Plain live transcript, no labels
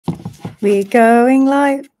We're going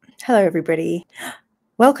live. Hello, everybody.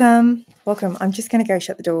 Welcome. Welcome. I'm just going to go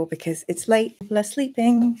shut the door because it's late. People are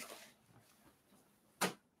sleeping.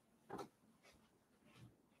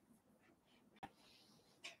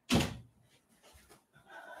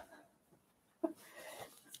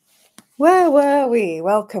 Where were we?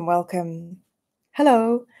 Welcome, welcome.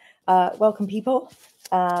 Hello. Welcome, people.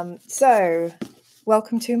 Welcome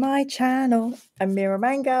to my channel. I'm Mira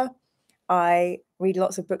Manga. I read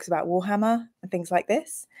lots of books about Warhammer and things like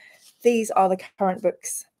this. These are the current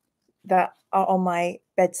books that are on my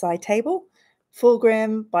bedside table.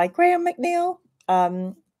 Fulgrim by Graham McNeil.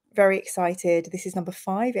 Very excited. This is number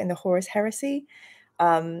 5 in the Horus Heresy.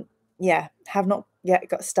 Have not yet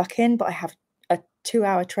got stuck in, but I have a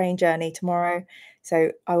 2-hour train journey tomorrow,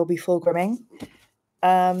 so I will be Fulgrimming.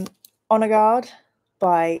 Honor Guard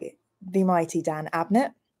by the mighty Dan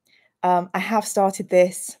Abnett. I have started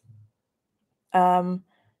this. I'm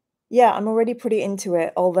already pretty into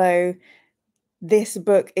it, although this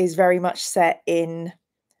book is very much set in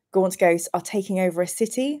Gaunt's ghosts are taking over a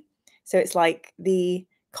city. So it's like the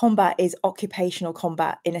combat is occupational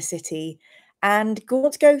combat in a city. And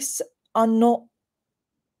Gaunt's ghosts are not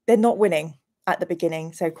winning at the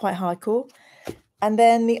beginning. So quite hardcore. And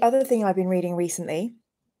then the other thing I've been reading recently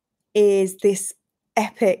is this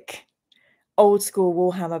epic old school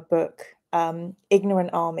Warhammer book,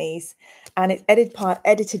 Ignorant Armies. And it's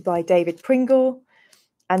edited by David Pringle.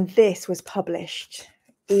 And this was published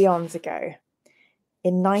eons ago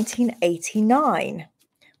in 1989,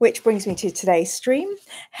 which brings me to today's stream.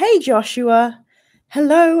 Hey, Joshua.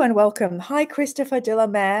 Hello and welcome. Hi, Christopher de la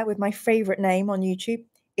Mare with my favorite name on YouTube.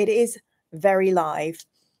 It is very live.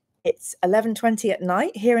 It's 11:20 at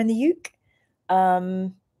night here in the UK.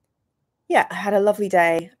 I had a lovely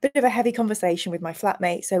day, a bit of a heavy conversation with my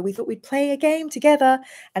flatmate. So we thought we'd play a game together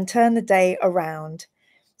and turn the day around.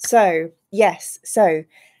 So yes,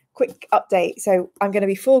 quick update. So I'm going to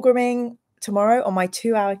be Fulgrimming tomorrow on my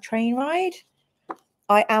 2-hour train ride.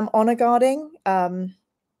 I am honor guarding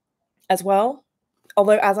as well.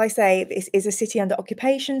 Although, as I say, this is a city under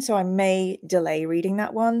occupation, so I may delay reading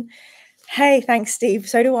that one. Hey, thanks, Steve.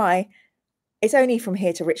 So do I. It's only from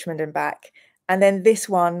here to Richmond and back. And then this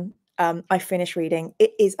one, I finished reading.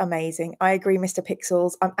 It is amazing. I agree, Mr.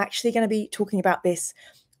 Pixels. I'm actually going to be talking about this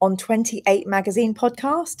on 28 Magazine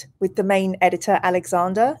podcast with the main editor,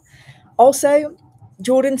 Alexander. Also,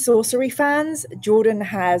 Jordan Sorcery fans, Jordan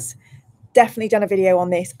has definitely done a video on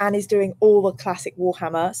this and is doing all the classic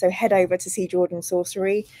Warhammer. So head over to see Jordan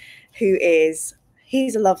Sorcery, he's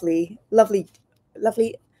a lovely,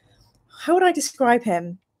 how would I describe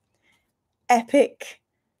him? Epic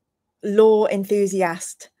lore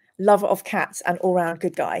enthusiast, lover of cats, and all-round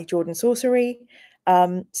good guy, Jordan Sorcery.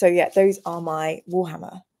 Those are my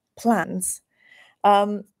Warhammer plans.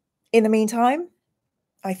 In the meantime,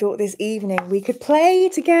 I thought this evening we could play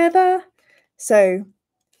together. So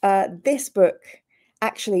this book,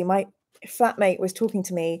 actually, my flatmate was talking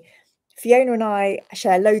to me. Fiona and I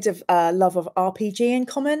share loads of love of RPG in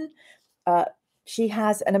common. She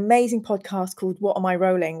has an amazing podcast called What Am I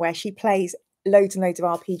Rolling, where she plays loads and loads of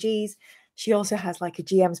RPGs. She also has like a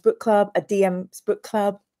GM's book club, a DM's book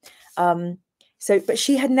club. But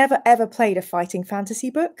she had never ever played a fighting fantasy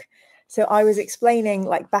book. So I was explaining,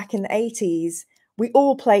 like, back in the 80s, we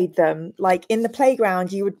all played them. Like in the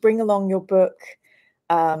playground, you would bring along your book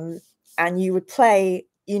and you would play.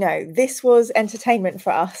 This was entertainment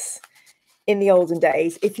for us in the olden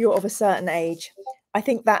days. If you're of a certain age, I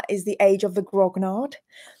think that is the age of the grognard.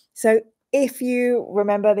 So if you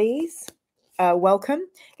remember these, welcome.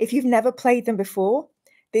 If you've never played them before,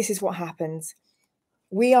 this is what happens.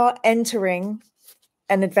 We are entering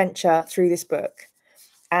an adventure through this book.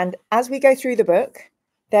 And as we go through the book,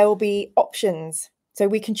 there will be options. So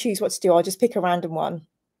we can choose what to do. I'll just pick a random one.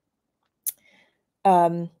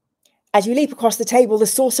 As you leap across the table, the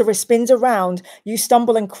sorcerer spins around. You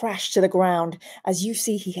stumble and crash to the ground. As you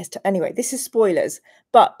see, he has to... Anyway, this is spoilers.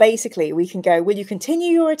 But basically, we can go, will you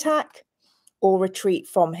continue your attack or retreat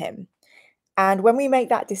from him? And when we make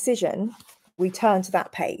that decision, we turn to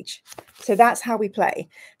that page. So that's how we play.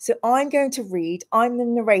 So I'm going to read. I'm the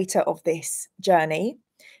narrator of this journey.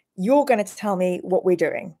 You're going to tell me what we're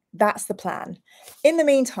doing. That's the plan. In the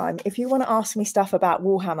meantime, if you want to ask me stuff about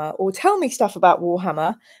Warhammer or tell me stuff about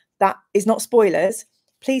Warhammer that is not spoilers,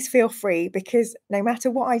 please feel free, because no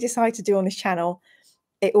matter what I decide to do on this channel,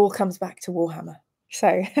 it all comes back to Warhammer.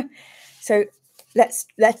 So let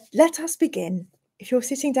us begin. If you're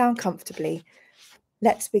sitting down comfortably,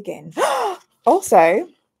 let's begin. Also,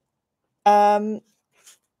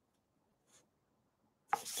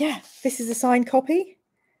 this is a signed copy.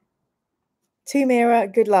 To Mira,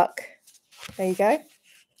 good luck. There you go.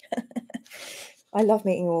 I love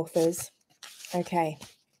meeting authors. Okay.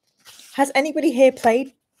 Has anybody here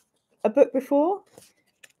played a book before?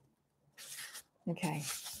 Okay.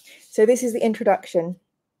 So this is the introduction.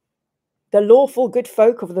 The lawful good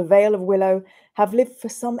folk of the Vale of Willow have lived for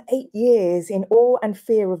some 8 years in awe and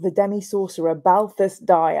fear of the demi-sorcerer Balthus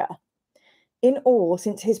Dire. In awe,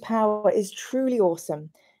 since his power is truly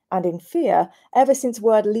awesome, and in fear, ever since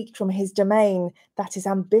word leaked from his domain that his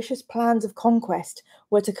ambitious plans of conquest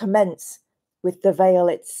were to commence with the Vale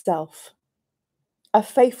itself. A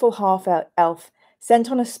faithful half-elf,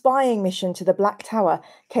 sent on a spying mission to the Black Tower,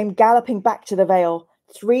 came galloping back to the Vale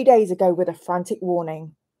 3 days ago with a frantic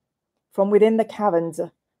warning. From within the caverns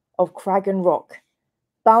of Crag and Rock,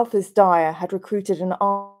 Balthus Dire had recruited an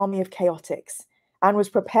army of chaotics and was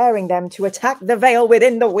preparing them to attack the Vale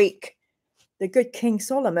within the week. The good King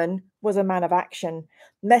Solomon was a man of action.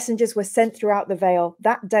 Messengers were sent throughout the Vale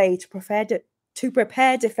that day to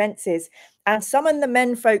prepare defences and summon the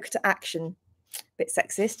menfolk to action. Bit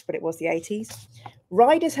sexist, but it was the 80s.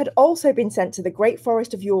 Riders had also been sent to the great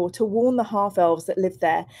forest of Yore to warn the half-elves that lived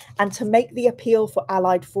there and to make the appeal for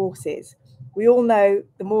allied forces. We all know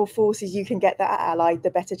the more forces you can get that are allied,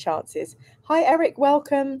 the better chances. Hi, Eric,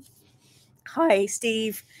 welcome. Hi,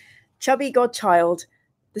 Steve. Chubby Godchild.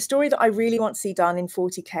 The story that I really want to see done in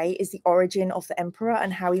 40k is the origin of the Emperor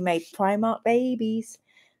and how he made Primarch babies.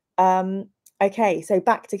 Okay, so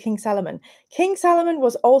back to King Solomon. King Solomon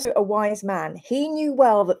was also a wise man. He knew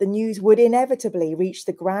well that the news would inevitably reach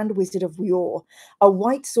the Grand Wizard of Yore, a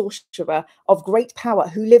white sorcerer of great power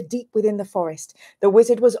who lived deep within the forest. The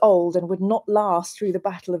wizard was old and would not last through the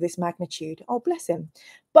battle of this magnitude. Oh, bless him.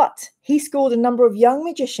 But he schooled a number of young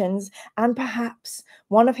magicians, and perhaps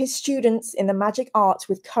one of his students in the magic arts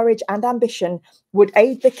with courage and ambition would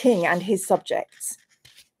aid the king and his subjects.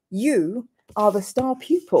 You are the star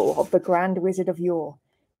pupil of the Grand Wizard of Yore.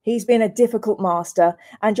 He's been a difficult master,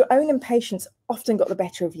 and your own impatience often got the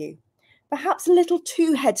better of you. Perhaps a little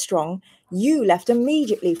too headstrong, you left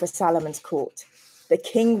immediately for Solomon's court. The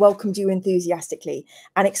king welcomed you enthusiastically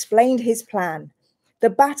and explained his plan. The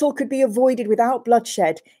battle could be avoided without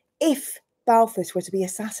bloodshed if Balthus were to be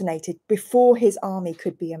assassinated before his army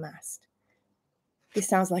could be amassed. This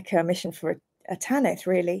sounds like a mission for a Tanith,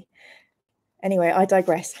 really. Anyway, I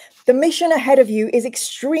digress. The mission ahead of you is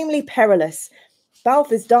extremely perilous.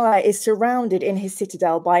 Balthus Dire is surrounded in his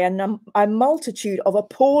citadel by a multitude of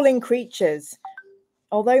appalling creatures.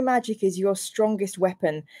 Although magic is your strongest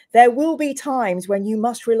weapon, there will be times when you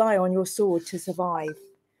must rely on your sword to survive.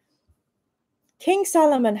 King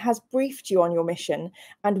Solomon has briefed you on your mission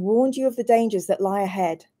and warned you of the dangers that lie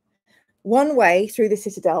ahead. One way through the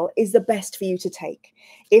citadel is the best for you to take.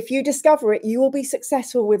 If you discover it, you will be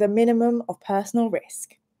successful with a minimum of personal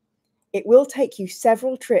risk. It will take you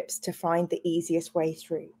several trips to find the easiest way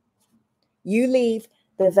through. You leave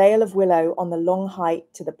the Vale of Willow on the long hike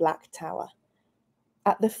to the Black Tower.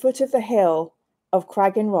 At the foot of the hill of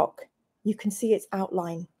Crag and Rock, you can see its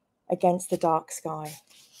outline against the dark sky.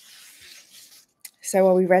 So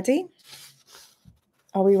are we ready?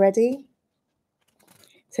 Are we ready?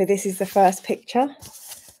 So this is the first picture.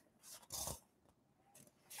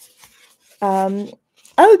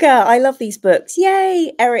 Ogre, I love these books.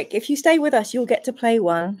 Yay, Eric, if you stay with us, you'll get to play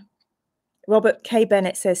one. Robert K.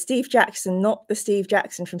 Bennett says, Steve Jackson, not the Steve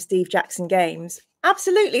Jackson from Steve Jackson Games.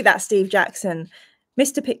 Absolutely, that's Steve Jackson.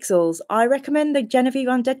 Mr. Pixels, I recommend the Genevieve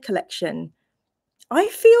Undead collection. I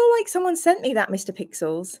feel like someone sent me that, Mr.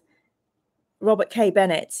 Pixels. Robert K.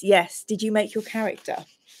 Bennett, yes. Did you make your character?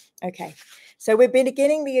 Okay, so we're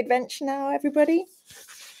beginning the adventure now, everybody.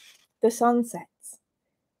 The sun sets.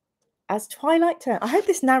 As twilight turns, I hope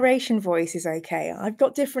this narration voice is okay. I've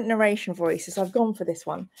got different narration voices. I've gone for this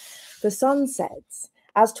one. The sun sets.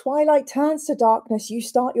 As twilight turns to darkness, you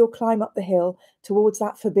start your climb up the hill towards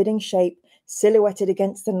that forbidding shape silhouetted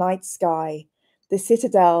against the night sky. The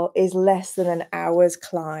citadel is less than an hour's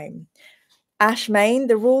climb. Ashmain,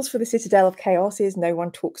 the rules for the Citadel of Chaos is no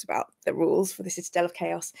one talks about the rules for the Citadel of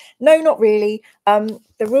Chaos. No, not really. The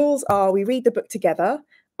rules are we read the book together.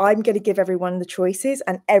 I'm going to give everyone the choices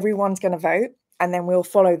and everyone's going to vote. And then we'll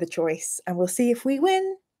follow the choice and we'll see if we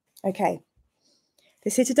win. Okay.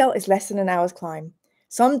 The Citadel is less than an hour's climb.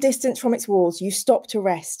 Some distance from its walls, you stop to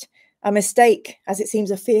rest. A mistake, as it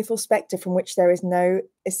seems a fearful spectre from which there is no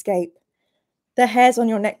escape. The hairs on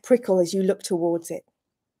your neck prickle as you look towards it.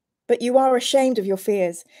 But you are ashamed of your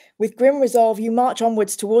fears. With grim resolve, you march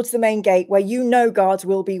onwards towards the main gate where you know guards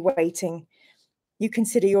will be waiting. You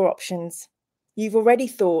consider your options. You've already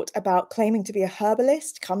thought about claiming to be a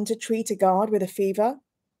herbalist, come to treat a guard with a fever.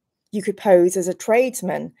 You could pose as a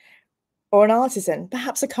tradesman or an artisan,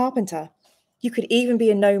 perhaps a carpenter. You could even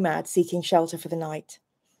be a nomad seeking shelter for the night.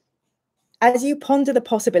 As you ponder the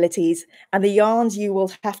possibilities and the yarns you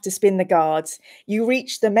will have to spin the guards, you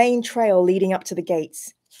reach the main trail leading up to the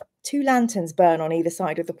gates. 2 lanterns burn on either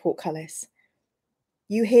side of the portcullis.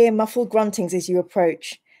 You hear muffled gruntings as you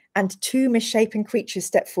approach, and 2 misshapen creatures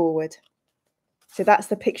step forward. So that's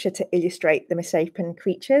the picture to illustrate the misshapen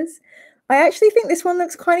creatures. I actually think this one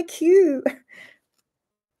looks quite cute.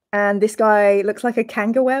 And this guy looks like a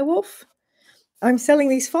kangaroo werewolf. I'm selling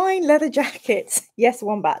these fine leather jackets. Yes,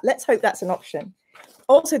 Wombat. Let's hope that's an option.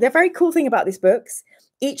 Also, the very cool thing about these books,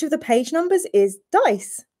 each of the page numbers is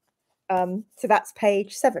dice. So that's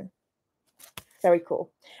page 7. Very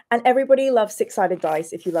cool. And everybody loves 6-sided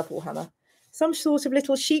dice if you love Warhammer. Some sort of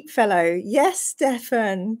little sheep fellow. Yes,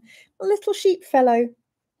 Stefan. A little sheep fellow.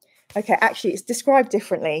 Okay, actually, it's described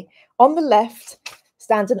differently. On the left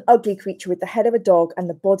stands an ugly creature with the head of a dog and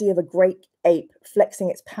the body of a great ape flexing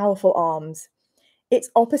its powerful arms. Its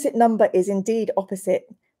opposite number is indeed opposite,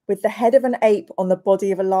 with the head of an ape on the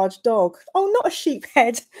body of a large dog. Oh, not a sheep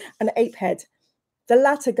head, an ape head. The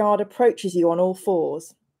latter guard approaches you on all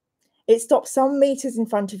fours. It stops some meters in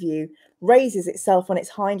front of you, raises itself on its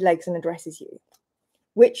hind legs and addresses you.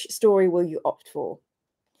 Which story will you opt for?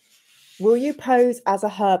 Will you pose as a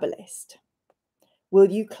herbalist? Will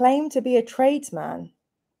you claim to be a tradesman?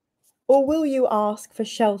 Or will you ask for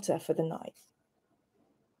shelter for the night?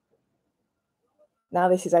 Now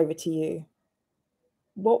this is over to you.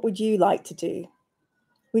 What would you like to do?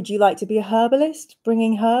 Would you like to be a herbalist,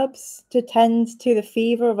 bringing herbs to tend to the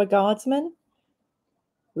fever of a guardsman?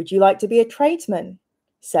 Would you like to be a tradesman,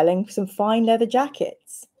 selling some fine leather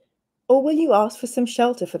jackets? Or will you ask for some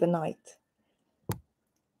shelter for the night?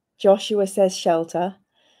 Joshua says shelter.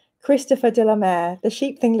 Christopher de la Mare, the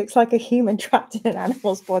sheep thing looks like a human trapped in an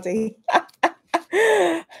animal's body.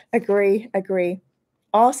 Agree.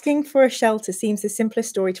 Asking for a shelter seems the simplest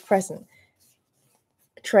story to present.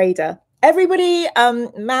 Trader. Everybody,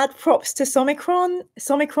 mad props to Somicron.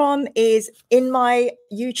 Somicron is in my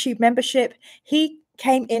YouTube membership. He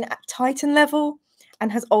came in at Titan level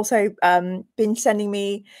and has also been sending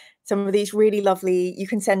me some of these really lovely, you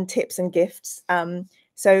can send tips and gifts.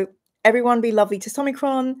 So everyone be lovely to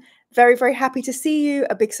Somicron. Very, very happy to see you,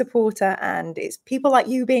 a big supporter. And it's people like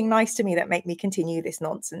you being nice to me that make me continue this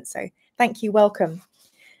nonsense. So thank you, welcome.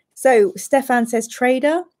 So Stefan says,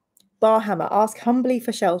 trader, Barhammer, ask humbly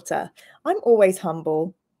for shelter. I'm always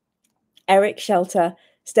humble. Eric, shelter.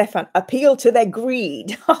 Stefan, appeal to their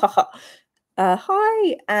greed.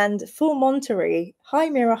 Hi, and Full Monterey. Hi,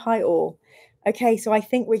 Mira, hi all. Okay, so I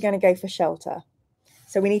think we're going to go for shelter.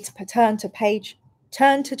 So we need to turn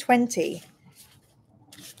to 20.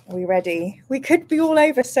 Are we ready? We could be all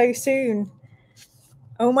over so soon.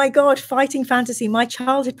 Oh my God, fighting fantasy. My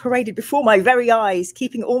childhood paraded before my very eyes,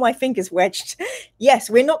 keeping all my fingers wedged.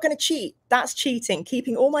 Yes, we're not going to cheat. That's cheating.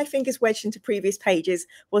 Keeping all my fingers wedged into previous pages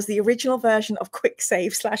was the original version of quick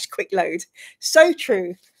save / quick load. So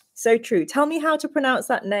true. So true. Tell me how to pronounce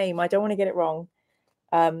that name. I don't want to get it wrong.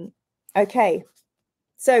 Okay.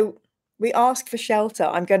 So we ask for shelter.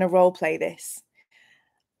 I'm going to role play this.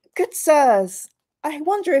 Good sirs, I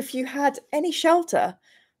wonder if you had any shelter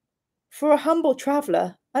for a humble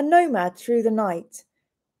traveller, a nomad through the night.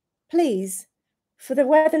 Please, for the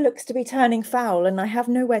weather looks to be turning foul and I have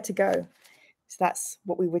nowhere to go. So that's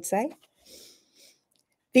what we would say.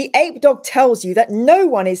 The ape dog tells you that no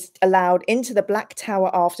one is allowed into the Black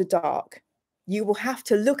Tower after dark. You will have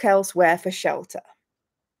to look elsewhere for shelter.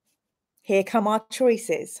 Here come our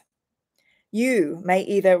choices. You may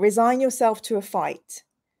either resign yourself to a fight,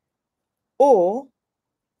 or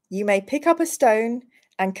you may pick up a stone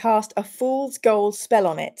and cast a fool's gold spell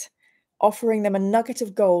on it, offering them a nugget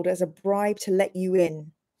of gold as a bribe to let you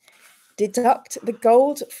in. Deduct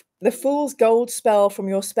the fool's gold spell from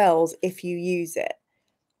your spells if you use it.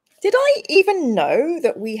 Did I even know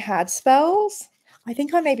that we had spells? I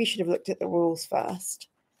think I maybe should have looked at the rules first.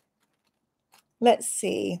 Let's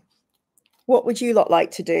see. What would you lot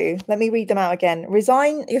like to do? Let me read them out again.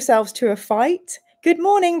 Resign yourselves to a fight. Good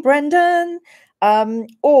morning, Brendan.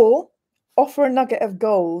 Or offer a nugget of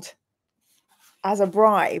gold as a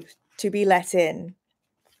bribe to be let in.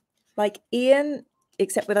 Like Ian,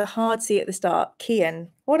 except with a hard C at the start. Kian.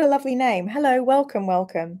 What a lovely name. Hello,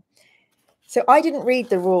 welcome. So I didn't read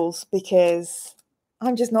the rules because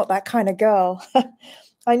I'm just not that kind of girl.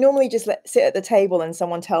 I normally just sit at the table and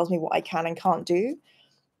someone tells me what I can and can't do.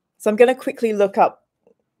 So I'm going to quickly look up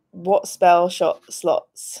what spell shot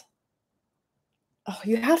slots. Oh,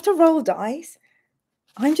 you have to roll dice.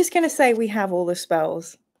 I'm just going to say we have all the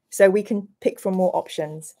spells so we can pick from more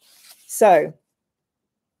options. So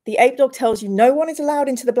The ape dog tells you no one is allowed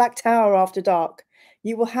into the Black Tower after dark.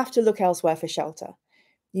 You will have to look elsewhere for shelter.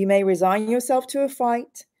 You may resign yourself to a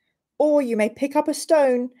fight, or you may pick up a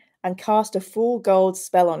stone and cast a full gold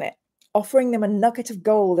spell on it, offering them a nugget of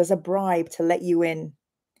gold as a bribe to let you in.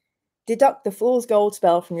 Deduct the fool's gold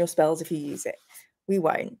spell from your spells if you use it. We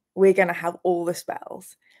won't. We're going to have all the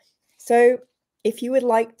spells. So if you would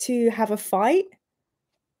like to have a fight,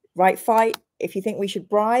 right fight, if you think we should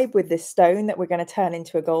bribe with this stone that we're going to turn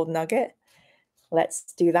into a gold nugget,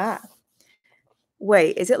 let's do that.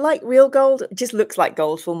 Wait, is it like real gold? It just looks like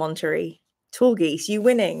gold, full Monterey. Tall geese, you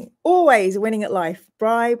winning. Always winning at life.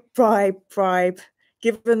 Bribe, bribe, bribe.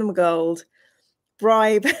 Give them gold.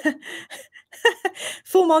 Bribe.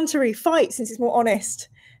 Full Monterey, fight since it's more honest.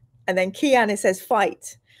 And then Kian, it says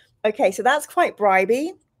fight. Okay, so that's quite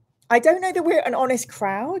bribey. I don't know that we're an honest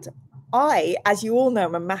crowd. I, as you all know,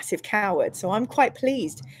 am a massive coward, so I'm quite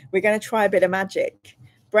pleased. We're going to try a bit of magic.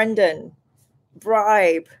 Brendan,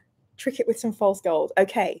 bribe. Trick it with some false gold.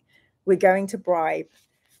 Okay, we're going to bribe.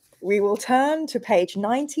 We will turn to page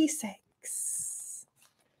 96.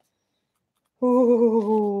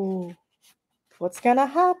 Ooh, what's going to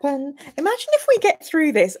happen? Imagine if we get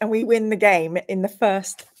through this and we win the game in the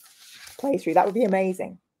first playthrough. That would be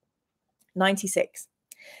amazing. 96.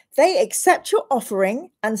 They accept your offering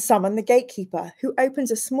and summon the gatekeeper, who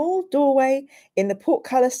opens a small doorway in the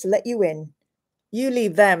portcullis to let you in. You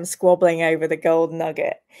leave them squabbling over the gold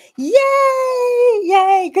nugget. Yay!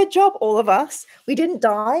 Yay! Good job, all of us. We didn't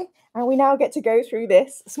die, and we now get to go through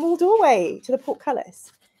this small doorway to the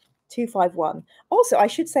portcullis. 251. Also, I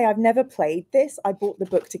should say I've never played this. I bought the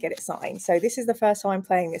book to get it signed. So this is the first time I'm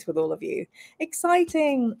playing this with all of you.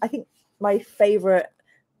 Exciting. I think my favorite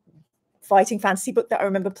fighting fantasy book that I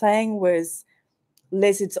remember playing was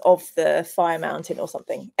Lizards of the Fire Mountain or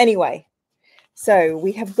something. Anyway. So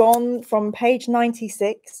we have gone from page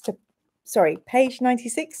 96 to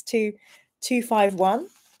 251.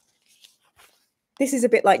 This is a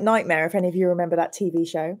bit like Nightmare, if any of you remember that TV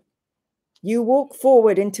show. You walk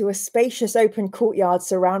forward into a spacious open courtyard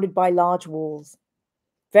surrounded by large walls.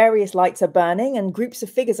 Various lights are burning and groups of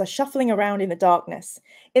figures are shuffling around in the darkness.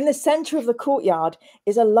 In the center of the courtyard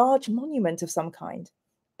is a large monument of some kind,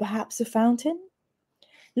 perhaps a fountain?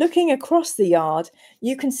 Looking across the yard,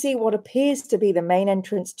 you can see what appears to be the main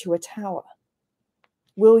entrance to a tower.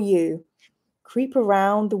 Will you creep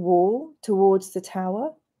around the wall towards the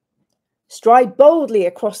tower, stride boldly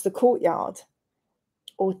across the courtyard,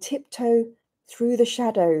 or tiptoe through the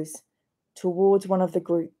shadows towards one of the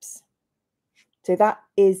groups? So that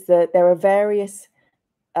is there are various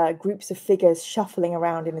groups of figures shuffling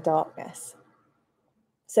around in the darkness.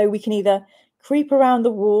 So we can either creep around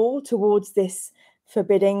the wall towards this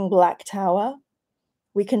forbidding black tower,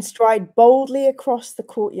 we can stride boldly across the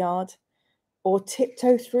courtyard, or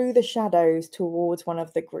tiptoe through the shadows towards one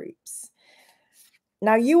of the groups.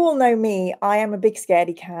 Now, you all know me, I am a big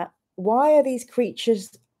scaredy cat. Why are these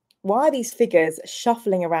figures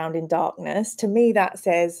shuffling around in darkness? To me, that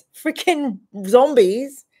says freaking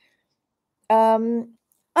zombies. I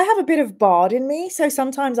have a bit of bard in me, so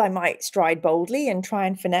sometimes I might stride boldly and try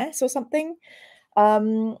and finesse or something.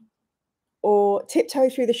 Or tiptoe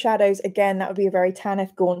through the shadows. Again, that would be a very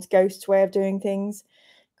Tanith Gaunt's Ghosts way of doing things.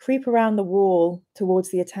 Creep around the wall towards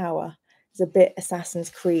the tower. It's a bit Assassin's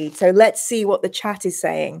Creed. So let's see what the chat is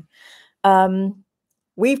saying.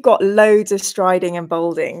 We've got loads of striding and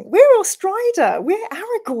bolding. We're all Strider. We're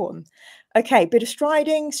Aragorn. Okay, bit of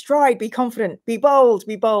striding. Stride, be confident. Be bold,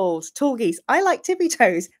 be bold. Tall geese. I like tippy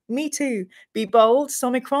toes. Me too. Be bold.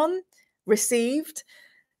 Somicron. Received.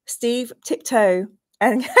 Steve, tiptoe.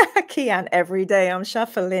 And Kian, every day I'm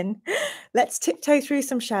shuffling. Let's tiptoe through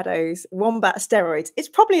some shadows. Wombat steroids. It's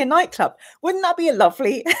probably a nightclub. Wouldn't that be a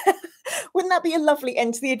lovely? Wouldn't that be a lovely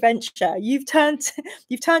end to the adventure? You've turned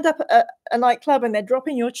up at a nightclub and they're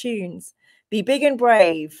dropping your tunes. Be big and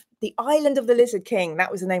brave. The Island of the Lizard King.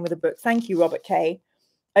 That was the name of the book. Thank you, Robert K.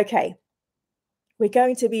 Okay, we're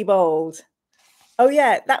going to be bold. Oh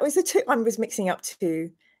yeah, that was the two. I was mixing up two.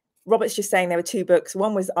 Robert's just saying there were two books.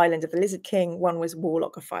 One was Island of the Lizard King. One was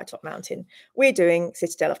Warlock of Firetop Mountain. We're doing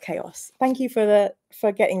Citadel of Chaos. Thank you for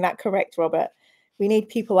getting that correct, Robert. We need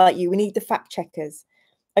people like you. We need the fact checkers.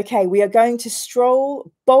 Okay, we are going to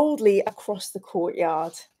stroll boldly across the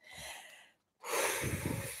courtyard.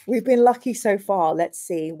 We've been lucky so far. Let's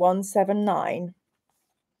see. 179.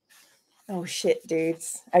 Oh, shit,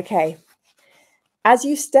 dudes. Okay. As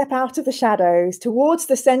you step out of the shadows towards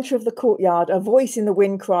the center of the courtyard, a voice in the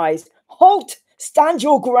wind cries, "Halt! Stand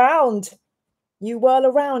your ground!" You whirl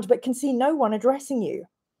around but can see no one addressing you.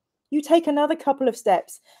 You take another couple of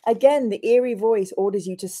steps. Again, the eerie voice orders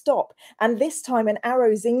you to stop. And this time an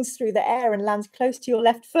arrow zings through the air and lands close to your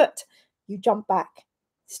left foot. You jump back.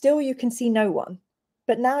 Still, you can see no one.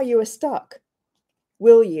 But now you are stuck.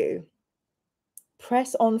 Will you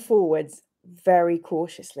press on forwards very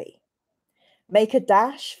cautiously? Make a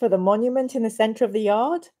dash for the monument in the center of the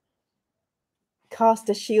yard? Cast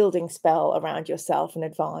a shielding spell around yourself and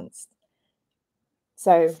advance.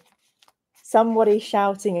 So, somebody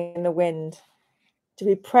shouting in the wind. Do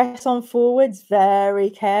we press on forwards very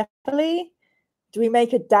carefully? Do we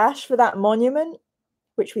make a dash for that monument,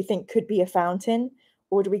 which we think could be a fountain?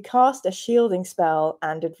 Or do we cast a shielding spell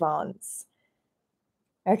and advance?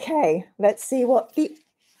 Okay, let's see what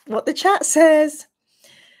the chat says.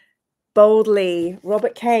 Boldly,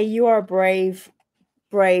 Robert K, you are a brave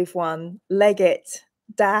one. Leg it,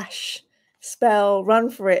 dash, spell, run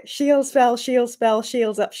for it. Shield spell,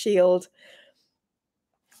 shields up, shield.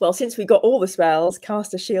 Well, since we got all the spells,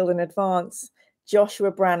 cast a shield in advance.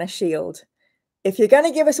 Joshua Branner shield. If you're going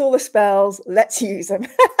to give us all the spells, let's use them.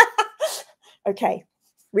 Okay,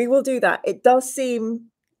 we will do that. It does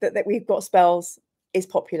seem that we've got spells is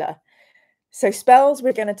popular. So spells,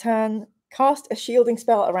 we're going to cast a shielding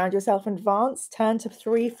spell around yourself in advance. Turn to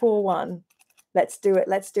 3, 4, 1. Let's do it.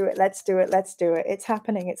 Let's do it. Let's do it. Let's do it. It's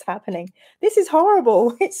happening. It's happening. This is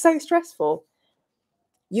horrible. It's so stressful.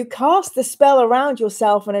 You cast the spell around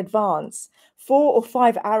yourself in advance. 4 or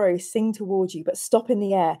 5 arrows sing towards you, but stop in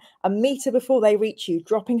the air, a meter before they reach you,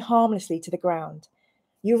 dropping harmlessly to the ground.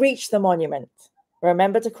 You reach the monument.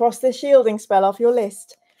 Remember to cross the shielding spell off your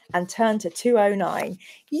list and turn to 209.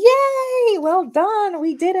 Yay! Well done.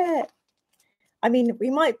 We did it. I mean,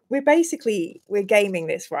 we're gaming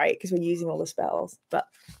this, right? Because we're using all the spells. But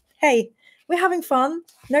hey, we're having fun.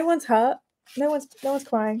 No one's hurt. No one's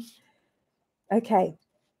crying. Okay.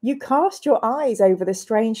 You cast your eyes over the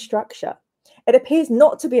strange structure. It appears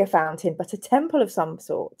not to be a fountain, but a temple of some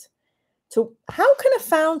sort. So how can a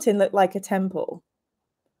fountain look like a temple?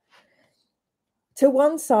 To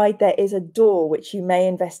one side, there is a door which you may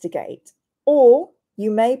investigate, or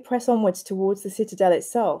you may press onwards towards the citadel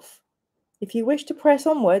itself. If you wish to press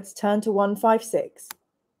onwards, turn to 156.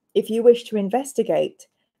 If you wish to investigate,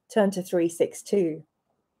 turn to 362.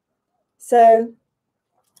 So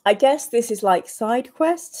I guess this is like side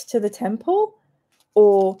quests to the temple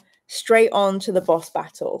or straight on to the boss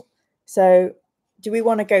battle. So do we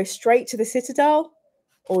want to go straight to the citadel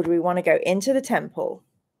or do we want to go into the temple?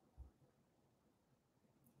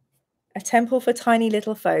 A temple for tiny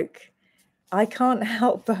little folk. I can't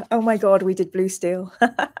help but, oh my God, we did blue steel.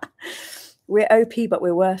 We're OP, but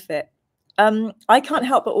we're worth it. I can't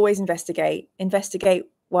help but always investigate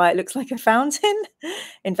why it looks like a fountain.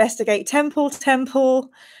 Investigate temple,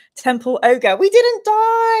 ogre. We didn't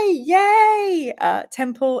die. Yay.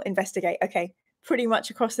 Temple, investigate. Okay. Pretty much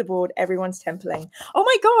across the board, everyone's templing. Oh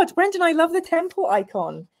my God, Brendan, I love the temple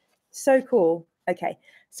icon. So cool. Okay.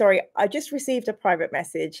 Sorry, I just received a private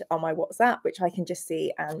message on my WhatsApp, which I can just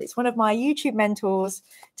see. And it's one of my YouTube mentors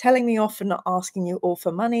telling me off for not asking you all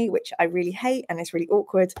for money, which I really hate and it's really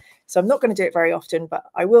awkward. So I'm not going to do it very often, but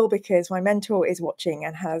I will because my mentor is watching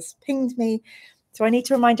and has pinged me. So I need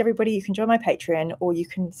to remind everybody you can join my Patreon or you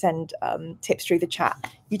can send tips through the chat.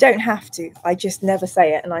 You don't have to. I just never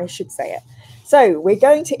say it and I should say it. So we're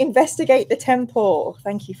going to investigate the temple.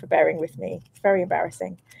 Thank you for bearing with me. It's very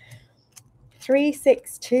embarrassing.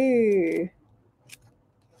 362.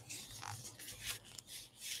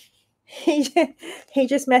 He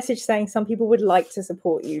just messaged saying some people would like to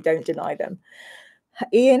support you. Don't deny them.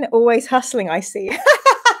 Ian, always hustling, I see.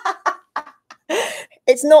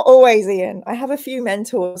 It's not always Ian. I have a few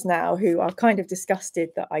mentors now who are kind of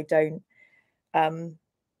disgusted that I don't.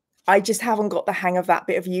 I just haven't got the hang of that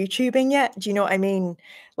bit of YouTubing yet. Do you know what I mean?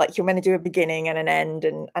 Like you're meant to do a beginning and an end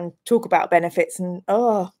and talk about benefits and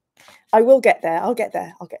I will get there. I'll get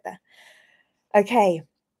there. Okay.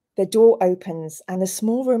 The door opens and the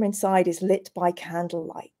small room inside is lit by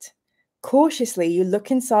candlelight. Cautiously, you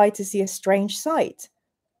look inside to see a strange sight.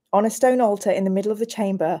 On a stone altar in the middle of the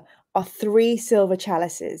chamber are 3 silver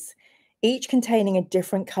chalices, each containing a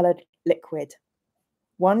different coloured liquid.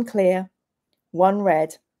 1 clear, 1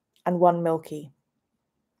 red, and 1 milky.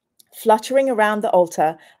 Fluttering around the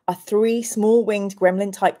altar are 3 small-winged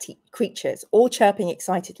gremlin-type creatures, all chirping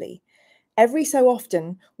excitedly. Every so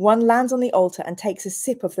often, one lands on the altar and takes a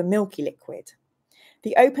sip of the milky liquid.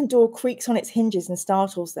 The open door creaks on its hinges and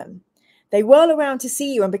startles them. They whirl around to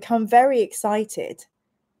see you and become very excited.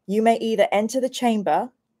 You may either enter the chamber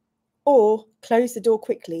or close the door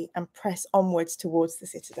quickly and press onwards towards the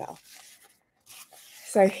citadel.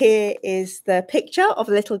 So here is the picture of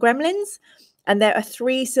the little gremlins. And there are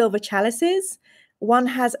 3 silver chalices. One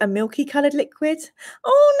has a milky coloured liquid.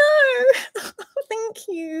 Oh no! Thank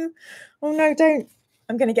you. Oh no, don't.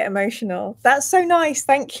 I'm going to get emotional. That's so nice.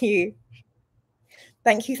 Thank you.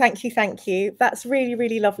 Thank you, thank you, thank you. That's really,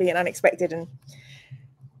 really lovely and unexpected. And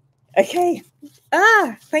okay.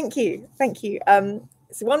 Thank you. Thank you.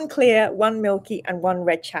 So 1 clear, 1 milky, and 1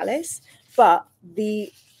 red chalice. But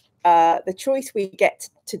the choice we get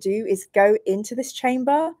to do is go into this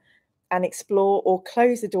chamber and explore, or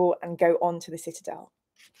close the door and go on to the citadel.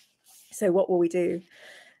 So what will we do?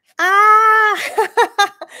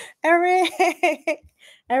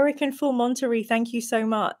 Eric and Full Monterey, thank you so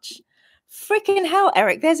much. Freaking hell,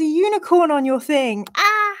 Eric, there's a unicorn on your thing.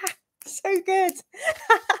 So good.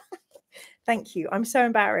 Thank you. I'm so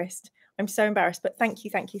embarrassed. But thank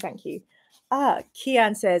you.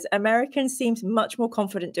 Kian says, Americans seems much more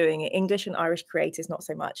confident doing it. English and Irish creators, not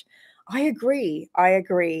so much. I agree.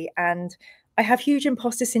 And I have huge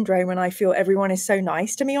imposter syndrome, and I feel everyone is so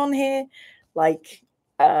nice to me on here. Like,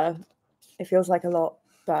 it feels like a lot,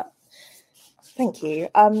 but thank you.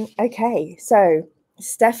 Okay, so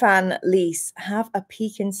Stefan, Lise, have a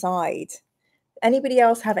peek inside. Anybody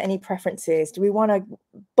else have any preferences? Do we want to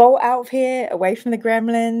bolt out of here, away from the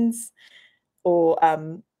gremlins, or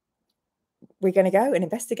we're going to go and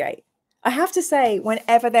investigate? I have to say,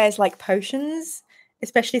 whenever there's like potions,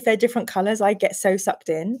 especially if they're different colors, I get so sucked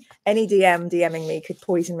in. Any DMing me could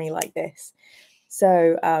poison me like this.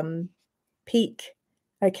 So peek.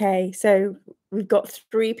 Okay, so we've got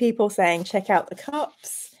 3 people saying check out the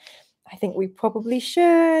cups. I think we probably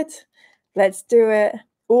should. Let's do it.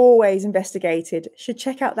 Always investigated. Should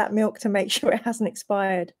check out that milk to make sure it hasn't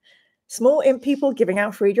expired. Small imp people giving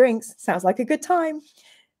out free drinks. Sounds like a good time.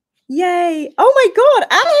 Yay. Oh my God,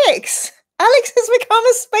 Alex! Alex has become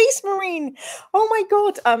a space marine. Oh my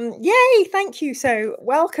God. Yay, thank you. So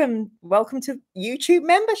welcome to YouTube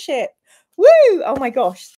membership. Woo! Oh my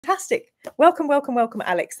gosh, fantastic. Welcome,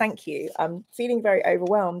 Alex. Thank you. I'm feeling very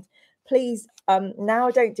overwhelmed. Please, now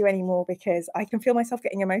don't do any more, because I can feel myself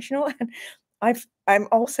getting emotional. And I'm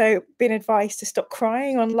also been advised to stop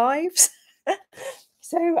crying on lives.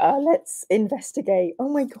 So let's investigate. Oh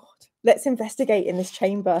my God. Let's investigate in this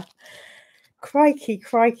chamber. Crikey,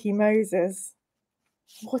 Moses.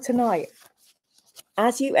 What a night.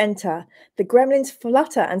 As you enter, the gremlins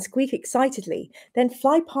flutter and squeak excitedly, then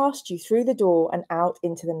fly past you through the door and out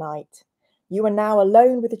into the night. You are now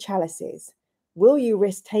alone with the chalices. Will you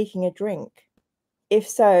risk taking a drink? If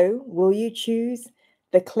so, will you choose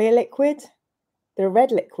the clear liquid, the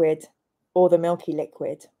red liquid, or the milky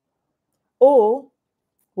liquid? Or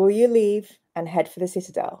will you leave and head for the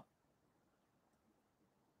citadel?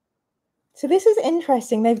 So this is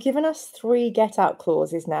interesting. They've given us 3 get out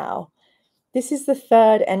clauses now. This is the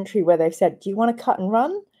 3rd entry where they've said, do you want to cut and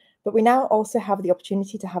run? But we now also have the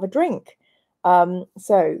opportunity to have a drink.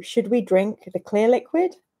 So should we drink the clear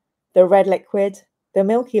liquid, the red liquid, the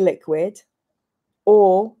milky liquid,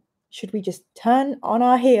 or should we just turn on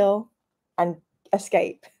our heel and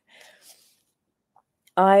escape?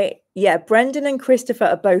 Brendan and Christopher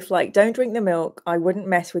are both like, don't drink the milk. I wouldn't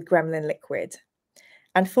mess with gremlin liquid.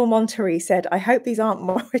 And Full Monterey said, I hope these aren't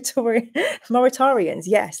moratorians.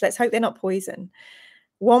 Yes, let's hope they're not poison.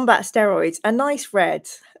 Wombat steroids, a nice red.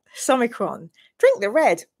 Somicron, drink the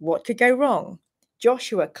red. What could go wrong?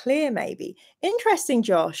 Joshua, clear maybe. Interesting,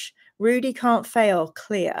 Josh. Rudy can't fail,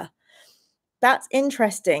 clear. That's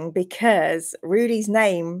interesting, because Rudy's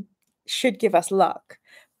name should give us luck.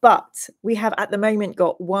 But we have at the moment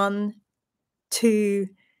got 1, 2,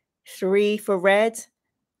 3 for red,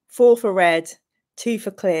 4 for red, 2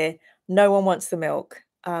 for clear. No one wants the milk.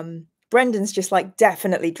 Brendan's just like,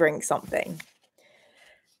 definitely drink something.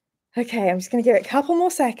 Okay, I'm just going to give it a couple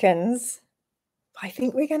more seconds. I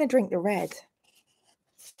think we're going to drink the red.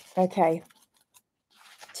 Okay.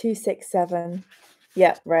 2, 6, 7.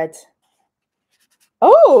 Yep, red.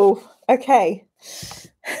 Oh, okay.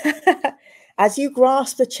 As you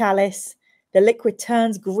grasp the chalice, the liquid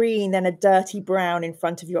turns green, then a dirty brown in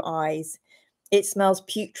front of your eyes. It smells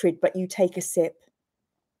putrid, but you take a sip.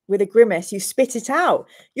 With a grimace, you spit it out.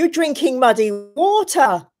 You're drinking muddy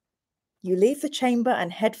water. You leave the chamber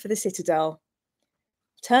and head for the citadel.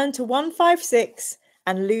 Turn to 156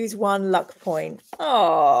 and lose 1 luck point.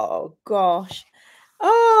 Oh, gosh.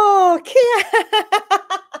 Oh, Kia.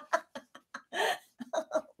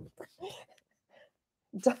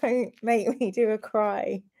 Don't make me do a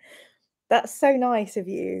cry. That's so nice of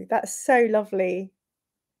you. That's so lovely.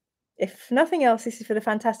 If nothing else, this is for the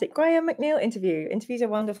fantastic Graham McNeil interview. Interviews are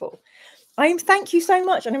wonderful. Thank you so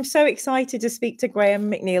much. And I'm so excited to speak to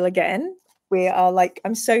Graham McNeil again. We are like,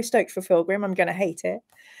 I'm so stoked for Pilgrim. I'm going to hate it.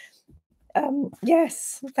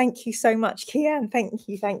 Yes, thank you so much, Kian. Thank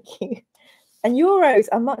you, thank you. And euros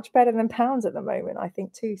are much better than pounds at the moment, I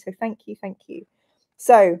think, too. So thank you, thank you.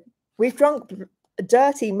 So we've drunk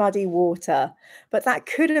dirty, muddy water, but that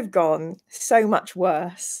could have gone so much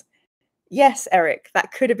worse. Yes, Eric,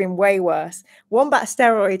 that could have been way worse. Wombat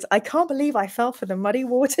steroids. I can't believe I fell for the muddy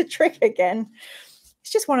water trick again.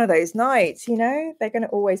 It's just one of those nights, you know? They're going to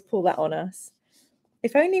always pull that on us.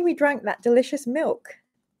 If only we drank that delicious milk.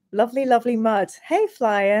 Lovely, lovely mud. Hey,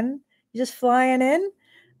 flying. You're just flying in.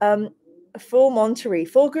 Full Monterey.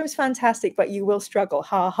 Fulgrim's fantastic, but you will struggle.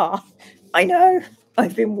 Ha ha. I know.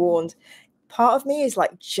 I've been warned. Part of me is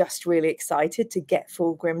like just really excited to get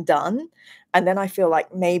Fulgrim done. And then I feel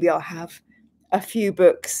like maybe I'll have a few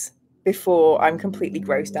books before I'm completely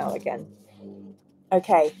grossed out again.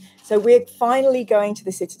 Okay, so we're finally going to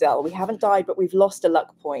the Citadel. We haven't died, but we've lost a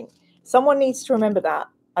luck point. Someone needs to remember that.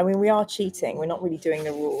 I mean, we are cheating. We're not really doing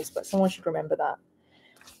the rules, but someone should remember that.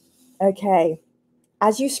 Okay.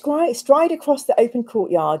 As you stride across the open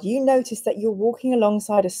courtyard, you notice that you're walking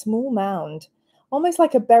alongside a small mound, almost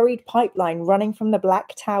like a buried pipeline running from the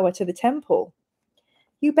Black Tower to the temple.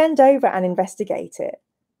 You bend over and investigate it.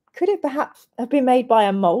 Could it perhaps have been made by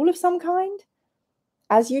a mole of some kind?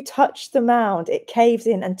 As you touch the mound, it caves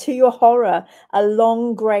in, and to your horror, a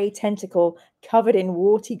long grey tentacle covered in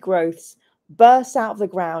warty growths bursts out of the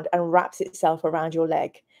ground and wraps itself around your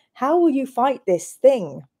leg. How will you fight this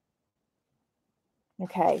thing?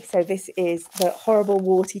 Okay, so this is the horrible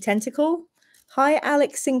warty tentacle. Hi,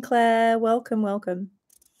 Alex Sinclair. Welcome, welcome.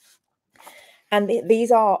 And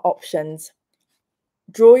these are options.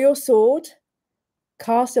 Draw your sword,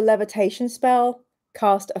 cast a levitation spell,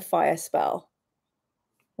 cast a fire spell.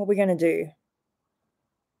 What are we going to do?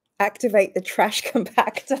 Activate the trash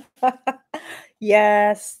compactor.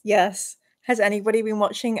 Yes, yes. Has anybody been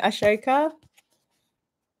watching Ashoka?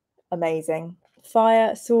 Amazing.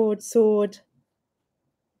 Fire, sword, sword.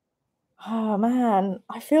 Oh, man.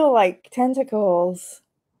 I feel like tentacles.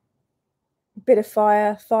 Bit of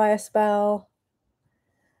fire, fire spell.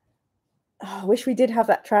 Oh, I wish we did have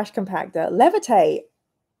that trash compactor. Levitate.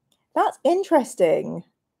 That's interesting.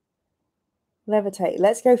 Levitate.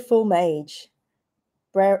 Let's go full mage.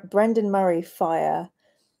 Brendan Murray, fire.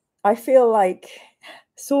 I feel like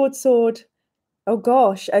sword, sword. Oh,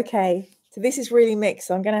 gosh. Okay. So this is really mixed.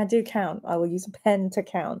 So I'm going to do count. I will use a pen to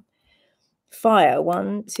count. Fire.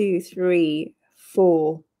 1, 2, 3,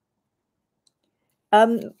 4.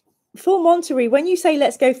 Full Monterey, when you say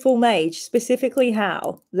let's go full mage, specifically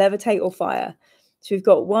how? Levitate or fire? So we've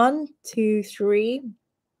got 1, 2, 3,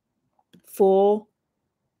 4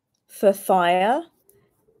 for fire.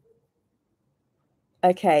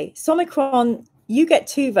 Okay, Somicron, you get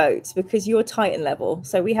 2 votes because you're Titan level.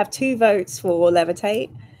 So we have 2 votes for levitate.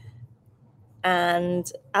 And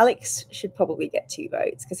Alex should probably get 2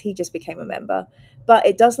 votes because he just became a member. But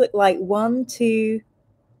it does look like 1, 2,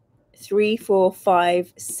 3, 4,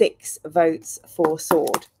 5, 6 votes for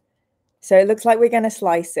sword. So it looks like we're going to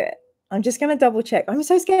slice it. I'm just going to double check. I'm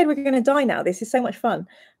so scared we're going to die now. This is so much fun.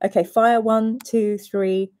 Okay, fire 1, 2,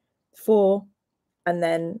 3, 4, and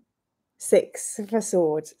then 6 for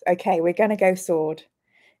sword. Okay, we're going to go sword.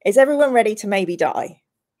 Is everyone ready to maybe die?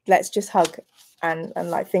 Let's just hug and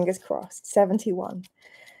like fingers crossed. 71.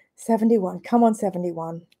 71. Come on,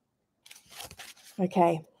 71.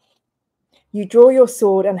 Okay. You draw your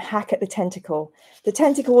sword and hack at the tentacle. The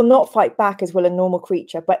tentacle will not fight back as will a normal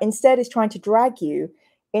creature, but instead is trying to drag you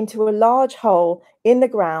into a large hole in the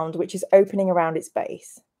ground, which is opening around its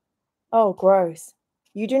base. Oh, gross.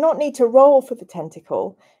 You do not need to roll for the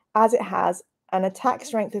tentacle, as it has an attack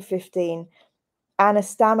strength of 15 and a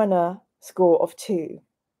stamina score of 2.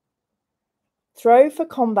 Throw for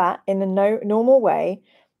combat in the normal way,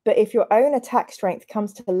 but if your own attack strength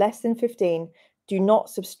comes to less than 15, do not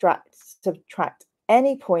subtract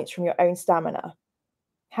any points from your own stamina.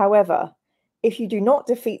 However, if you do not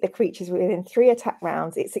defeat the creatures within 3 attack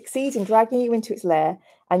rounds, it succeeds in dragging you into its lair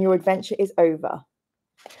and your adventure is over.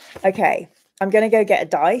 Okay, I'm going to go get a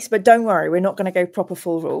dice, but don't worry, we're not going to go proper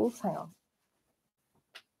full rules. Hang on.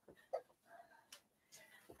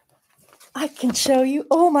 I can show you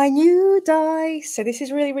all my new dice. So this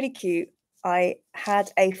is really, really cute. I had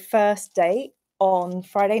a first date on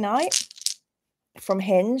Friday night from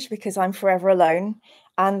Hinge because I'm forever alone.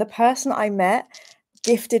 And the person I met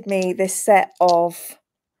gifted me this set of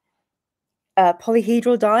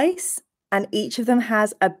polyhedral dice, and each of them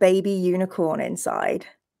has a baby unicorn inside.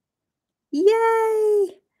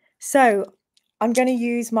 Yay! So I'm going to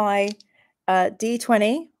use my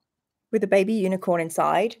D20 with a baby unicorn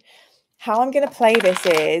inside. How I'm going to play this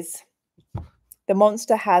is the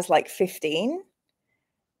monster has like 15.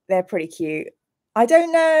 they're pretty cute. I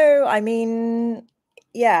don't know. I mean,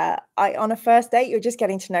 yeah, on a first date, you're just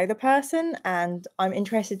getting to know the person, and I'm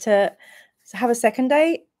interested to have a second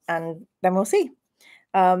date, and then we'll see.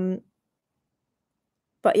 But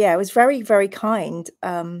yeah, it was very, very kind.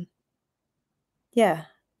 Yeah,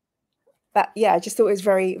 I just thought it was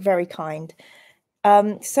very, very kind.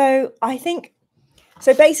 So I think,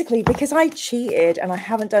 so basically, because I cheated and I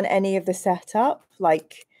haven't done any of the setup,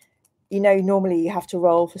 like, you know, normally you have to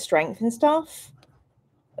roll for strength and stuff.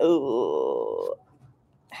 Oh,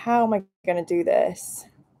 how am I going to do this?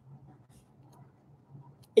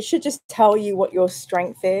 It should just tell you what your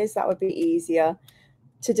strength is. That would be easier.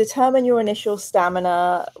 To determine your initial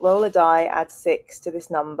stamina, roll a die, add 6 to this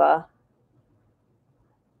number.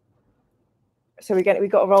 So we've got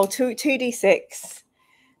to roll 2d6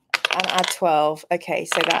 and add 12. Okay,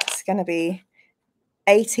 so that's going to be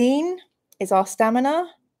 18 is our stamina.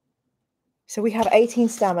 So we have 18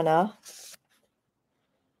 stamina.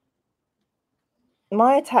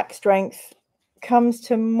 My attack strength comes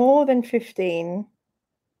to more than 15.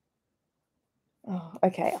 Oh,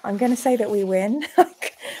 okay, I'm going to say that we win.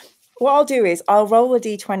 What I'll do is I'll roll a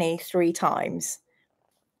d20 3 times.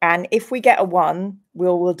 And if we get a 1,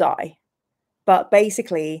 we'll die. But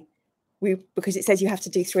basically, because it says you have to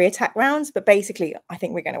do 3 attack rounds, but basically, I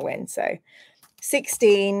think we're going to win. So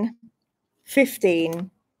 16,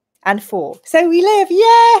 15, and 4. So we live.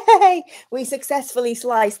 Yay! We successfully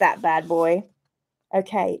sliced that bad boy.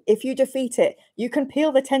 Okay, if you defeat it, you can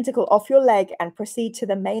peel the tentacle off your leg and proceed to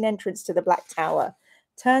the main entrance to the Black Tower.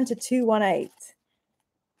 Turn to 218.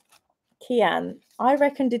 Kian, I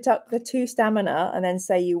reckon deduct the 2 stamina and then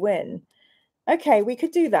say you win. Okay, we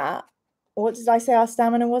could do that. What did I say our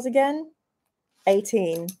stamina was again?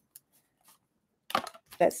 18.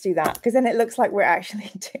 Let's do that, because then it looks like we're actually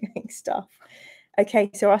doing stuff. Okay,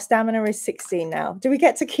 so our stamina is 16 now. Do we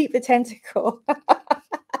get to keep the tentacle?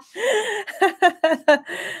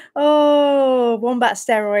 Oh, wombat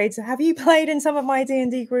steroids. Have you played in some of my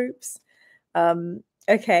D&D groups?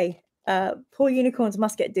 Okay. Poor unicorns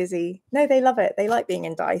must get dizzy. No, they love it. They like being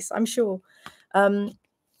in dice, I'm sure.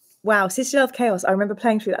 Wow, Citadel of Chaos. I remember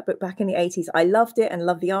playing through that book back in the 80s. I loved it and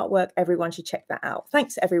loved the artwork. Everyone should check that out.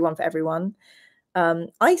 Thanks everyone for everyone.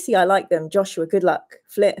 Icy, I like them. Joshua, good luck.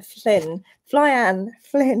 Flynn, Flyan,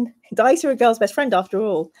 Flynn. Dice are a girl's best friend after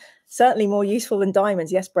all. Certainly more useful than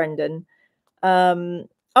diamonds. Yes, Brendan.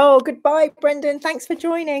 Oh, goodbye, Brendan. Thanks for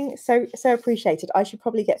joining. So appreciated. I should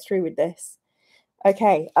probably get through with this.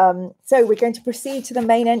 Okay, so we're going to proceed to the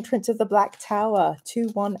main entrance of the Black Tower,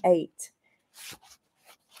 218.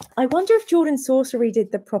 I wonder if Jordan Sorcery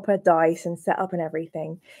did the proper dice and setup and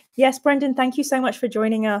everything. Yes, Brendan, thank you so much for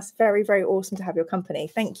joining us. Very, very awesome to have your company.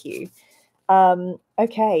 Thank you.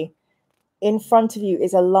 Okay, in front of you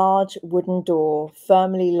is a large wooden door,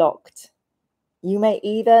 firmly locked. You may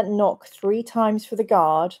either knock 3 times for the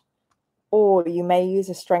guard, or you may use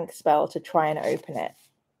a strength spell to try and open it.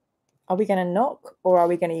 Are we going to knock, or are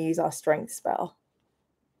we going to use our strength spell?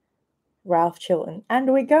 Ralph Chilton.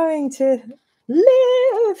 And we're going to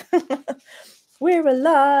live. We're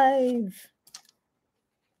alive.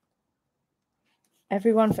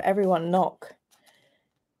 Everyone for everyone, knock.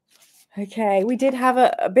 Okay, we did have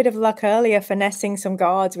a bit of luck earlier finessing some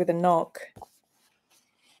guards with a knock.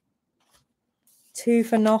 2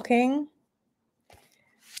 for knocking.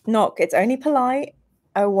 Knock, it's only polite.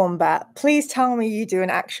 Oh, wombat, please tell me you do an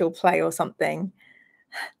actual play or something.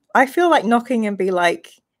 I feel like knocking and be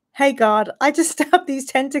like, hey, guard, I just stabbed these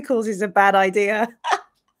tentacles is a bad idea.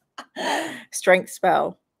 Strength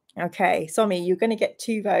spell. Okay, Somi, you're going to get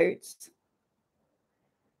 2 votes.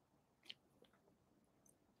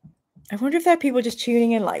 I wonder if there are people just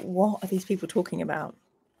tuning in like, what are these people talking about?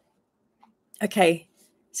 Okay,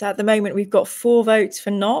 so at the moment we've got 4 votes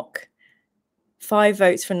for knock, 5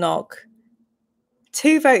 votes for knock,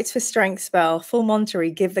 2 votes for strength spell. Full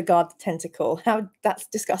Monterey, give the guard the tentacle. How that's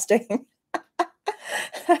disgusting.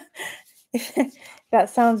 That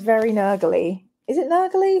sounds very Nurgly. Is it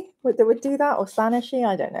Nurgly that would do that, or Slaneshy?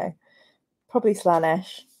 I don't know. Probably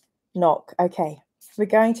Slanesh. Knock. Okay, we're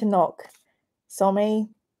going to knock. Somi,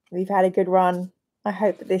 we've had a good run. I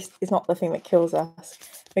hope that this is not the thing that kills us.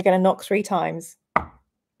 We're going to knock 3 times.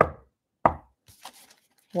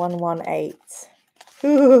 118.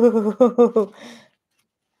 Ooh.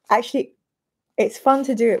 Actually, it's fun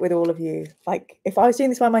to do it with all of you. Like, if I was doing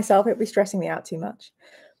this by myself, it would be stressing me out too much.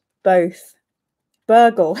 Both.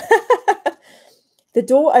 Burgle. The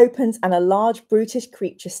door opens and a large brutish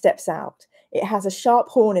creature steps out. It has a sharp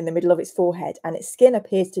horn in the middle of its forehead, and its skin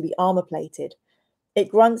appears to be armor-plated. It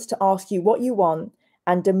grunts to ask you what you want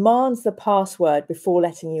and demands the password before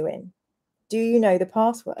letting you in. Do you know the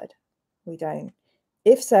password? We don't.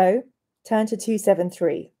 If so, turn to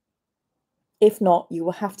 273. If not, you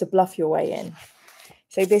will have to bluff your way in.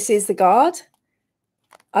 So this is the guard.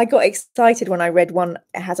 I got excited when I read one.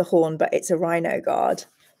 It has a horn, but it's a rhino guard.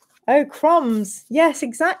 Oh, crumbs. Yes,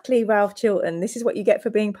 exactly, Ralph Chilton. This is what you get for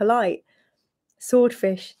being polite.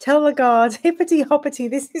 Swordfish. Tell the guard, hippity hoppity,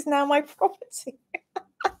 this is now my property.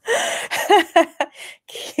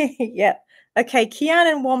 Yeah. Okay,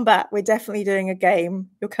 Kian and Wombat, we're definitely doing a game.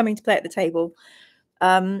 You're coming to play at the table.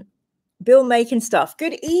 Bill making stuff.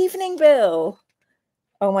 Good evening, Bill.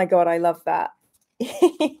 Oh my God, I love that.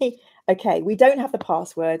 Okay, we don't have the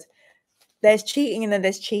password. There's cheating and then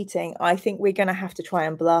there's cheating. I think we're going to have to try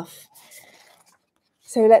and bluff.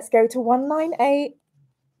 So let's go to 198.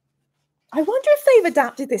 I wonder if they've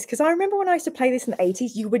adapted this, because I remember when I used to play this in the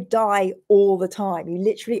 80s, you would die all the time. You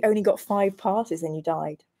literally only got 5 passes and you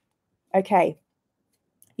died. Okay.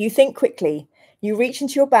 You think quickly. You reach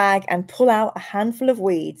into your bag and pull out a handful of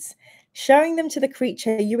weeds. Showing them to the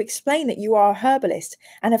creature, you explain that you are a herbalist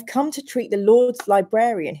and have come to treat the Lord's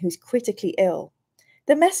librarian who's critically ill.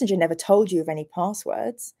 The messenger never told you of any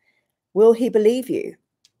passwords. Will he believe you?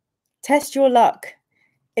 Test your luck.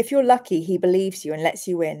 If you're lucky, he believes you and lets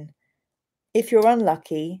you in. If you're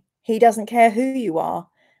unlucky, he doesn't care who you are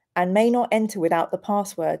and may not enter without the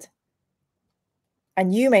password.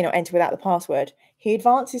 And you may not enter without the password. He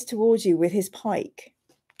advances towards you with his pike.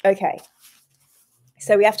 Okay.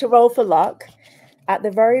 So we have to roll for luck. At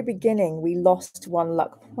the very beginning, we lost 1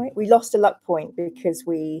 luck point. We lost a luck point because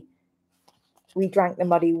we drank the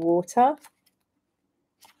muddy water.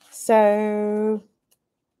 So,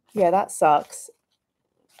 yeah, that sucks.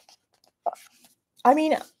 I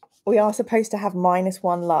mean, we are supposed to have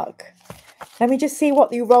 -1 luck. Let me just see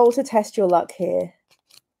what you roll to test your luck here.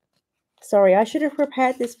 Sorry, I should have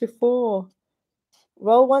prepared this before.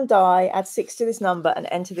 Roll 1 die, add 6 to this number, and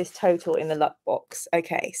enter this total in the luck box.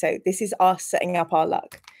 Okay, so this is us setting up our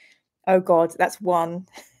luck. Oh God, that's 1.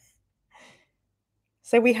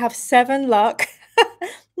 So we have 7 luck.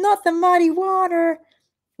 Not the muddy water.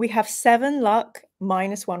 We have 7 luck,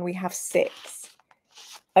 -1, we have 6.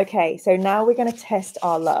 Okay, so now we're going to test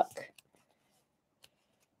our luck.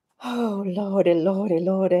 Oh, lordy, lordy,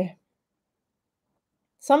 lordy.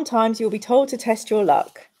 Sometimes you'll be told to test your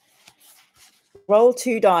luck. Roll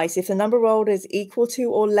 2 dice. If the number rolled is equal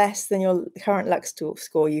to or less than your current luck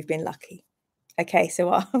score, you've been lucky. Okay,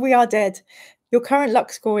 so we are dead. Your current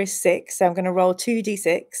luck score is 6, so I'm going to roll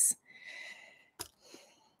 2d6.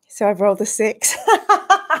 So I've rolled a 6.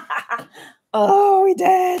 Oh, we're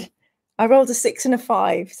dead. I rolled a 6 and a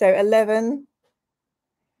 5, so 11.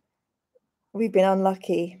 We've been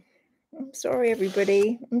unlucky. I'm sorry,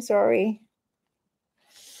 everybody. I'm sorry.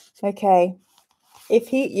 Okay.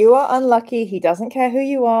 If you are unlucky, he doesn't care who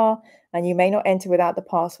you are, and you may not enter without the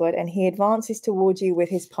password, and he advances towards you with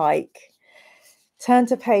his pike. Turn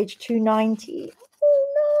to page 290. Oh,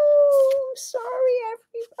 no. Sorry,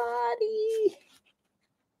 everybody.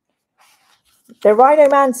 The rhino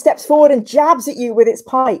man steps forward and jabs at you with its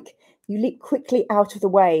pike. You leap quickly out of the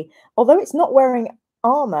way. Although it's not wearing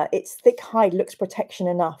armor, its thick hide looks protection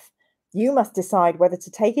enough. You must decide whether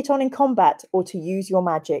to take it on in combat or to use your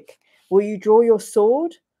magic. Will you draw your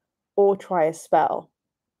sword or try a spell?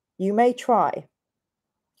 You may try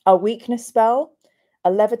a weakness spell,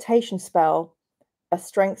 a levitation spell, a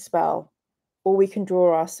strength spell, or we can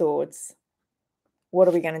draw our swords. What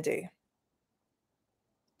are we going to do?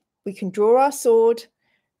 We can draw our sword.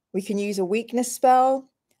 We can use a weakness spell,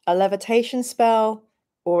 a levitation spell,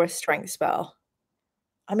 or a strength spell.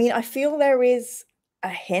 I mean, I feel there is a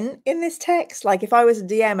hint in this text. Like if I was a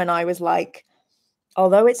DM and I was like,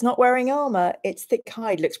 although it's not wearing armor, its thick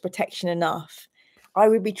hide looks protection enough. I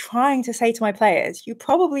would be trying to say to my players, you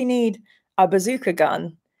probably need a bazooka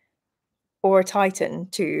gun or a titan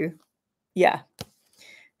to, yeah.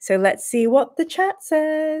 So let's see what the chat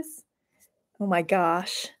says. Oh my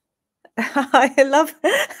gosh. I love,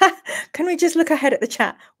 can we just look ahead at the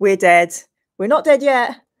chat? We're dead. We're not dead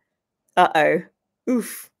yet. Uh-oh.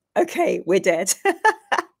 Oof. Okay, we're dead.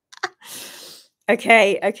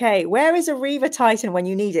 Okay. Where is a Reaver Titan when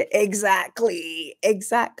you need it? Exactly.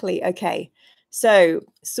 Okay. So,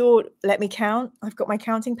 sword, let me count. I've got my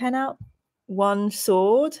counting pen out. 1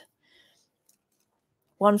 sword.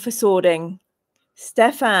 1 for swording.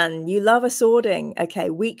 Stefan, you love a swording. Okay,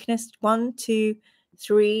 weakness. 1, 2,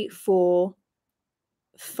 3, 4,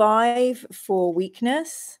 5 for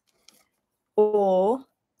weakness. Or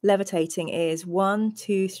levitating is 1,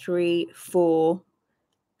 2, 3, 4,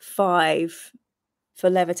 5 for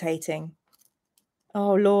levitating.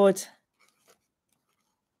 Oh, Lord.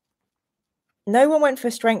 No one went for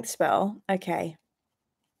a strength spell. Okay.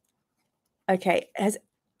 Okay. Has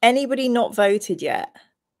anybody not voted yet?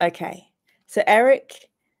 Okay. So Eric,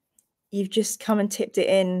 you've just come and tipped it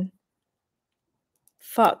in.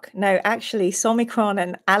 Fuck. No, actually, Somicron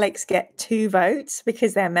and Alex get 2 votes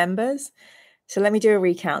because they're members. So let me do a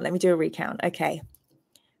recount. Okay.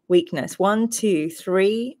 Weakness. 1, 2,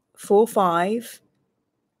 3, 4, 5,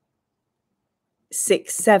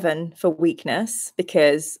 6, 7 for weakness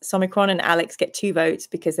because Somicron and Alex get 2 votes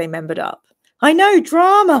because they membered up. I know,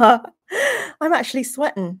 drama. I'm actually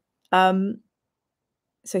sweating. So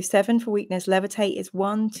 7 for weakness. Levitate is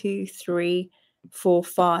 1, 2, 3, 4,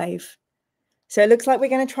 5. So it looks like we're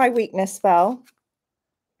going to try weakness spell.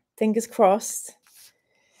 Fingers crossed.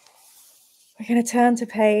 We're going to turn to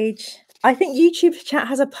page. I think YouTube chat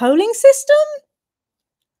has a polling system.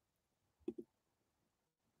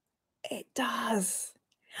 It does.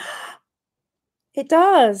 It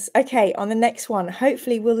does. Okay, on the next one,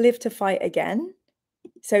 hopefully we'll live to fight again.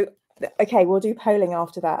 So, okay, we'll do polling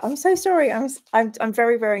after that. I'm so sorry. I'm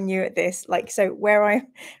very, very new at this. Like, so where I'm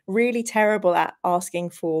really terrible at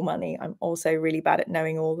asking for money, I'm also really bad at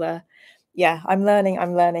knowing all the, yeah, I'm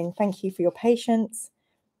learning. Thank you for your patience.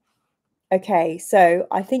 Okay, so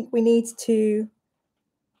I think we need to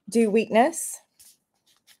do weakness.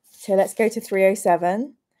 So let's go to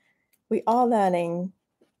 307. We are learning.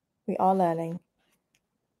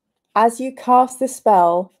 As you cast the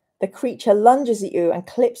spell, the creature lunges at you and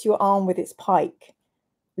clips your arm with its pike.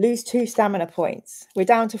 Lose 2 stamina points. We're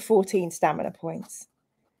down to 14 stamina points.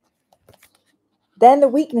 Then the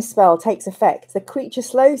weakness spell takes effect. The creature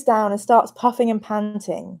slows down and starts puffing and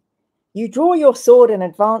panting. You draw your sword and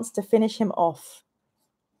advance to finish him off.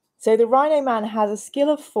 So the Rhino Man has a skill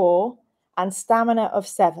of 4 and stamina of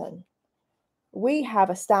 7. We have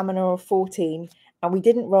a stamina of 14 and we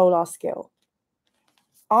didn't roll our skill.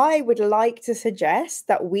 I would like to suggest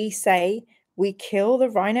that we say we kill the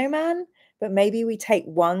Rhino Man, but maybe we take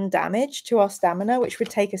 1 damage to our stamina, which would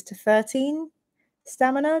take us to 13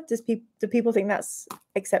 stamina. Do people think that's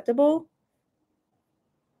acceptable?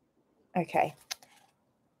 Okay.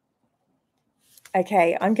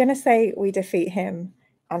 Okay, I'm going to say we defeat him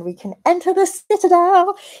and we can enter the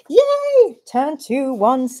Citadel. Yay! Turn 2,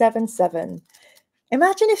 177.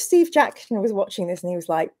 Imagine if Steve Jackson was watching this and he was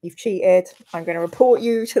like, you've cheated. I'm going to report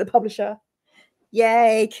you to the publisher.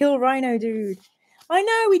 Yay, kill Rhino dude. I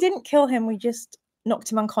know, we didn't kill him. We just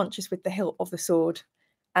knocked him unconscious with the hilt of the sword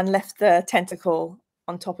and left the tentacle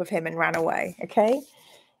on top of him and ran away, okay?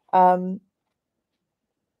 All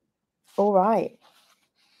right.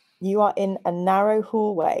 You are in a narrow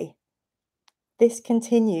hallway. This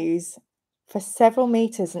continues for several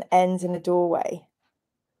meters and ends in a doorway.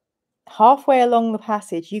 Halfway along the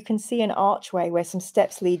passage, you can see an archway where some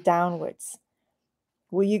steps lead downwards.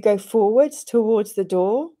 Will you go forwards towards the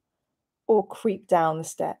door or creep down the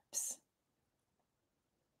steps?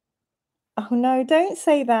 Oh no, don't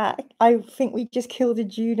say that. I think we just killed a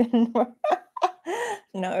Judan.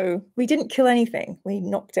 No, we didn't kill anything. We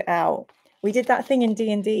knocked it out. We did that thing in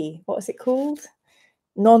D&D. What was it called?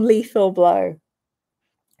 Non-lethal blow.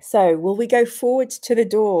 So will we go forwards to the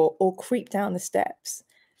door or creep down the steps?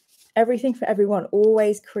 Everything for everyone.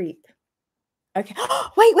 Always creep. Okay.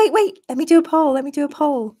 Wait. Let me do a poll.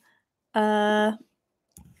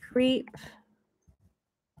 Creep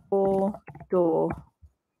or door?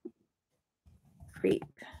 Creep.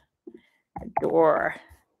 Door.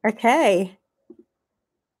 Okay.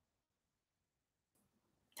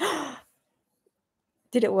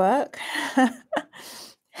 Did it work?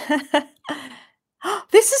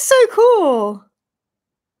 This is so cool.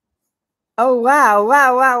 Oh,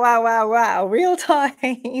 wow. Real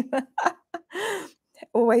time.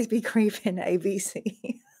 Always be creeping,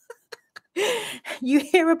 ABC. You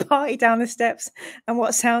hear a party down the steps and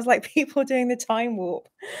what sounds like people doing the time warp.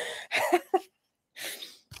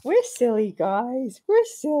 We're silly, guys. We're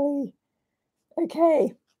silly.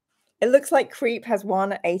 Okay. It looks like creep has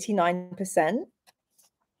won at 89%.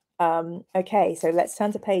 Okay, so let's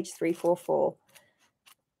turn to page 344.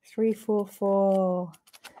 344.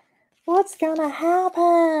 What's gonna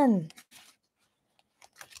happen?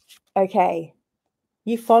 Okay.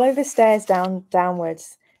 You follow the stairs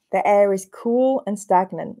downwards. The air is cool and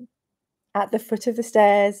stagnant. At the foot of the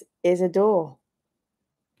stairs is a door.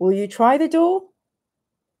 Will you try the door?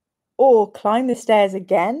 Or climb the stairs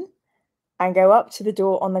again and go up to the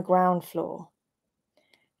door on the ground floor?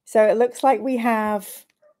 So it looks like we have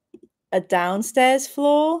a downstairs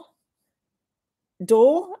floor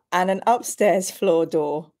door and an upstairs floor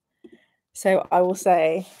door. So I will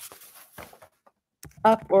say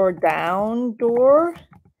up or down door,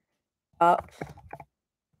 up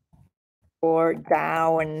or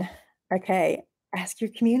down. Okay, ask your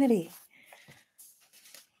community.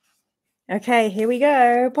 Okay, here we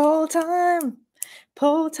go. Poll time.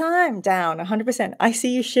 Poll time. Down, 100%. I see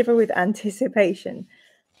you shiver with anticipation.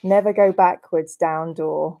 Never go backwards, down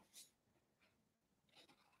door.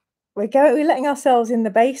 We're letting ourselves in the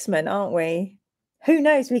basement, aren't we? Who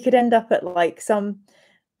knows? We could end up at like some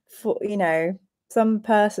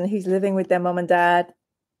person who's living with their mum and dad.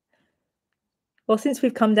 Well, since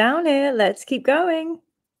we've come down here, let's keep going.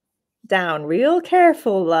 Down, real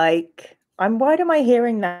careful, like. Why am I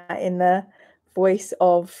hearing that in the voice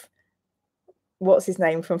of what's his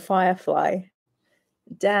name from Firefly?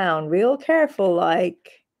 Down, real careful, like.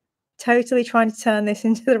 Totally trying to turn this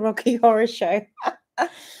into the Rocky Horror Show.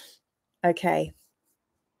 Okay.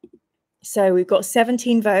 So we've got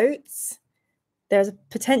 17 votes. There's a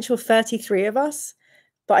potential 33 of us,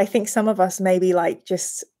 but I think some of us may be like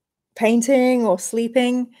just painting or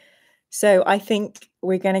sleeping. So I think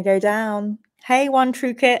we're going to go down. Hey, One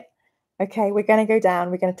True Kit. Okay, we're going to go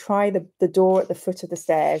down. We're going to try the door at the foot of the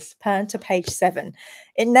stairs. Turn to page 7.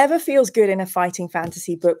 It never feels good in a fighting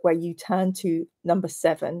fantasy book where you turn to number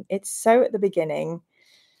 7. It's so at the beginning.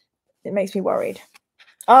 It makes me worried.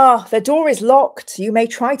 Ah, the door is locked. You may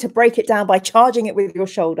try to break it down by charging it with your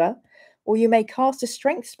shoulder, or you may cast a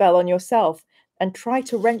strength spell on yourself and try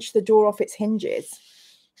to wrench the door off its hinges.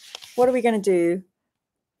 What are we going to do?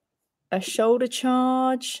 A shoulder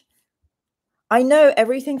charge. I know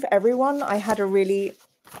everything for everyone. I had a really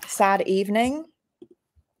sad evening.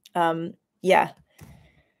 Yeah.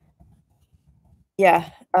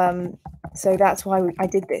 So that's why I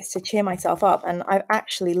did this, to cheer myself up. And I've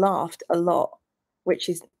actually laughed a lot, which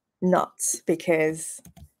is nuts because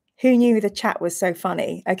who knew the chat was so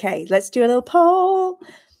funny? Okay, let's do a little poll.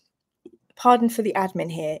 Pardon for the admin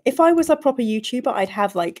here. If I was a proper YouTuber, I'd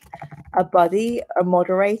have like a buddy, a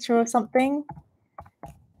moderator or something.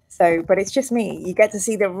 So, but it's just me. You get to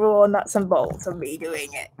see the raw nuts and bolts of me doing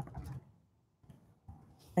it.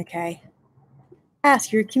 Okay.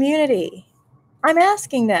 Ask your community. I'm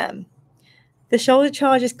asking them. The shoulder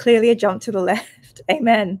charge is clearly a jump to the left.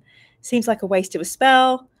 Amen. Seems like a waste of a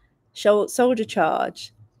spell. Soldier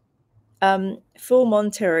charge. Full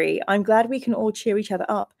Monterey. I'm glad we can all cheer each other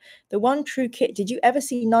up. The One True Kit. Did you ever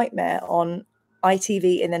see Nightmare on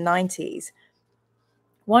ITV in the 90s?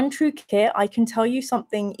 One True Kit, I can tell you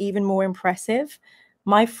something even more impressive.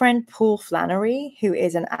 My friend Paul Flannery, who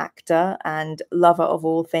is an actor and lover of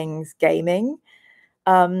all things gaming,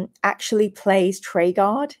 actually plays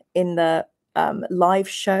Treguard in the live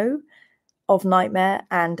show of Nightmare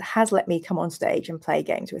and has let me come on stage and play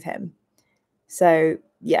games with him. So,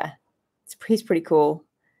 yeah, he's pretty cool.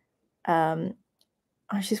 I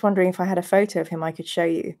was just wondering if I had a photo of him I could show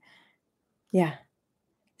you. Yeah.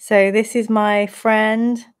 So this is my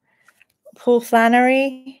friend Paul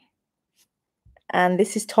Flannery, and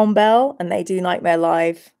this is Tom Bell, and they do Nightmare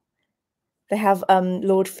Live. They have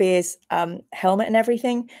Lord Fear's helmet and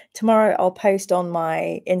everything. Tomorrow I'll post on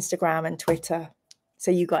my Instagram and Twitter so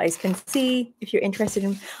you guys can see if you're interested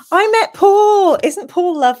in. I met Paul. Isn't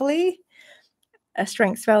Paul lovely? A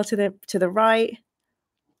strength spell to the right.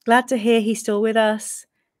 Glad to hear he's still with us.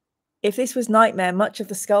 If this was Nightmare, much of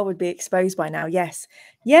the skull would be exposed by now. Yes.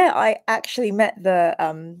 Yeah, I actually met the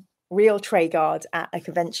real Treguard at a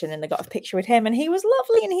convention and I got a picture with him and he was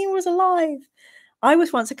lovely and he was alive. I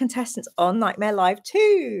was once a contestant on Nightmare Live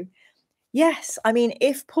too. Yes. I mean,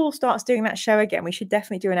 if Paul starts doing that show again, we should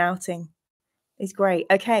definitely do an outing. He's great.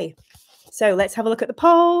 Okay. So let's have a look at the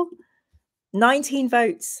poll. 19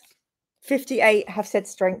 votes. 58 have said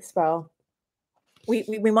strength spell.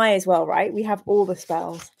 We might as well, right? We have all the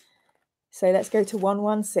spells. So let's go to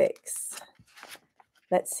 116.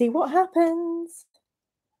 Let's see what happens.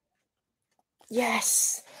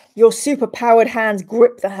 Yes. Your super-powered hands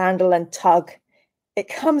grip the handle and tug. It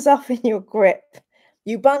comes up in your grip.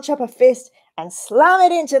 You bunch up a fist and slam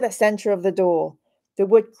it into the center of the door. The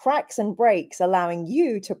wood cracks and breaks, allowing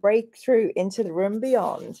you to break through into the room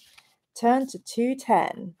beyond. Turn to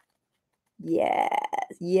 210.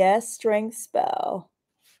 Yes, strength spell.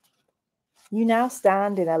 You now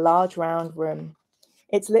stand in a large round room.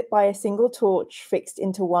 It's lit by a single torch fixed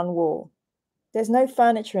into one wall. There's no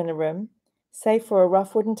furniture in the room, save for a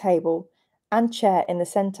rough wooden table and chair in the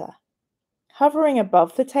center. Hovering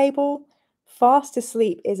above the table, fast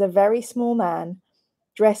asleep, is a very small man,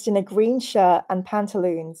 dressed in a green shirt and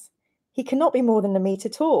pantaloons. He cannot be more than a meter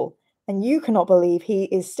tall, and you cannot believe he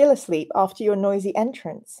is still asleep after your noisy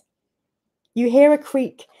entrance. You hear a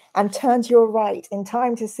creak and turn to your right in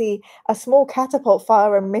time to see a small catapult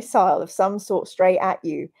fire a missile of some sort straight at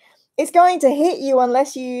you. It's going to hit you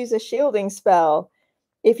unless you use a shielding spell.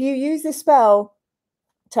 If you use this spell,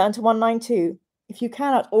 turn to 192. If you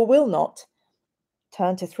cannot or will not,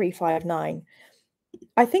 turn to 359.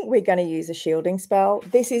 I think we're going to use a shielding spell.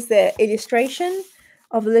 This is the illustration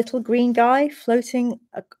of a little green guy floating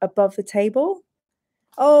above the table.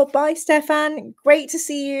 Oh, bye, Stefan. Great to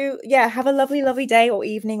see you. Yeah, have a lovely, lovely day or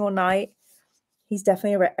evening or night. He's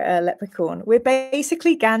definitely a leprechaun. We're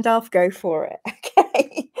basically Gandalf. Go for it.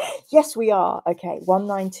 Okay. Yes, we are. Okay,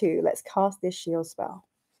 192. Let's cast this shield spell.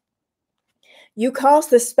 You cast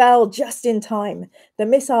the spell just in time. The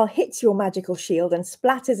missile hits your magical shield and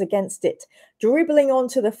splatters against it, dribbling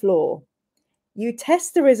onto the floor. You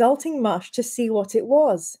test the resulting mush to see what it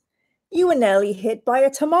was. You were nearly hit by a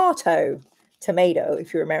tomato,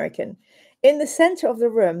 if you're American. In the center of the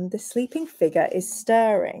room, the sleeping figure is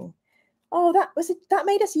stirring. Oh, that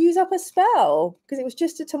made us use up a spell because it was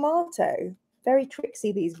just a tomato. Very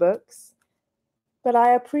tricksy, these books. But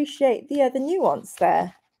I appreciate the nuance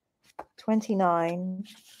there. 29.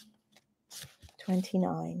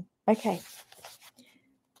 29. Okay.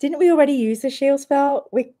 Didn't we already use the shield spell?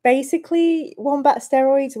 We're basically Wombat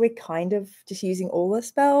Steroids. We're kind of just using all the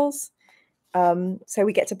spells. So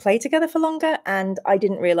we get to play together for longer. And I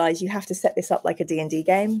didn't realize you have to set this up like a D&D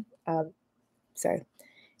game. So,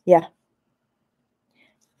 yeah.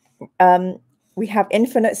 We have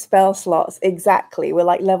infinite spell slots. Exactly. We're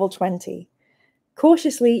like level 20.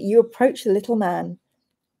 Cautiously, you approach the little man.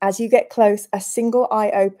 As you get close, a single eye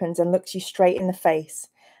opens and looks you straight in the face.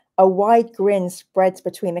 A wide grin spreads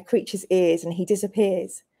between the creature's ears and he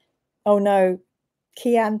disappears. Oh no,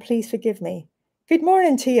 Kian, please forgive me. Good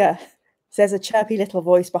morning to you, says a chirpy little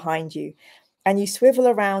voice behind you, and you swivel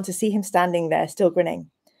around to see him standing there, still grinning.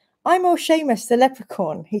 I'm all Seamus, the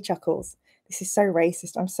leprechaun, he chuckles. This is so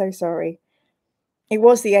racist, I'm so sorry. It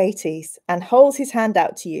was the 80s, and holds his hand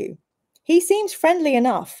out to you. He seems friendly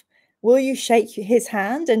enough. Will you shake his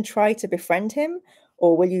hand and try to befriend him,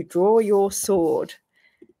 or will you draw your sword?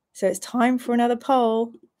 So it's time for another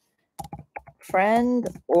poll. Friend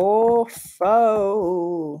or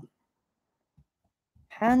foe?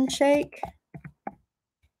 Handshake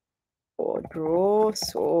or draw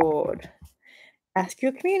sword? Ask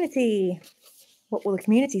your community. What will the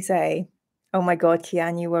community say? Oh my God,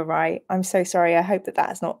 Kian, you were right. I'm so sorry. I hope that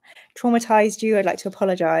has not traumatized you. I'd like to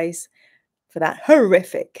apologize for that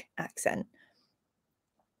horrific accent.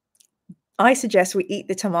 I suggest we eat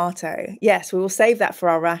the tomato. Yes, we will save that for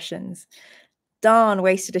our rations. Darn,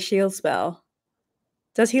 wasted a shield spell.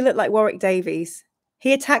 Does he look like Warwick Davies?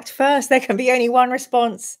 He attacked first. There can be only one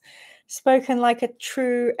response. Spoken like a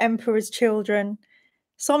true emperor's children.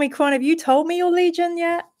 Somicron, have you told me your legion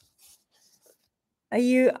yet? Are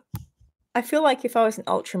you... I feel like if I was an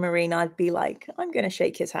ultramarine, I'd be like, I'm going to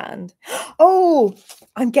shake his hand. Oh,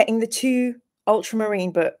 I'm getting the 2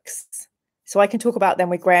 ultramarine books so I can talk about them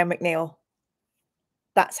with Graham McNeil.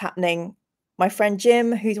 That's happening. My friend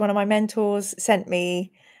Jim, who's one of my mentors, sending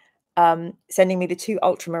me the 2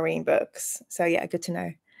 ultramarine books. So yeah, good to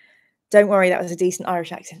know. Don't worry, that was a decent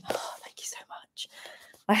Irish accent. Oh, thank you so much.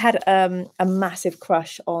 I had a massive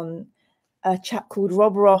crush on a chap called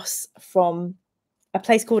Rob Ross from a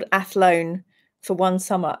place called Athlone for one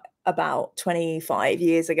summer about 25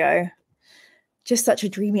 years ago. Just such a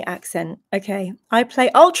dreamy accent. Okay, I play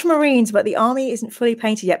Ultramarines, but the army isn't fully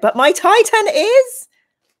painted yet. But my Titan is!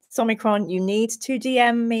 Somicron, you need to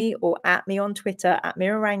DM me or at me on Twitter at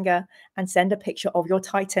Miraranga and send a picture of your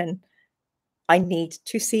Titan. I need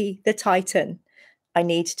to see the Titan. I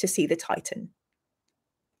need to see the Titan.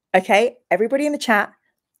 Okay, everybody in the chat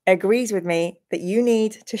agrees with me that you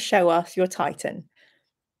need to show us your Titan.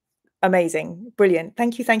 Amazing. Brilliant.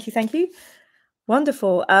 Thank you, thank you, thank you.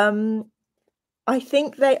 Wonderful. I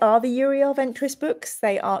think they are the Uriel Ventris books.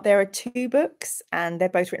 There are 2 books, and they're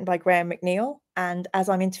both written by Graham McNeil. And as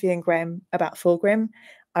I'm interviewing Graham about Fulgrim,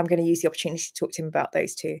 I'm going to use the opportunity to talk to him about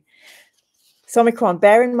those 2. Somicron,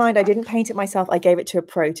 bear in mind, I didn't paint it myself. I gave it to a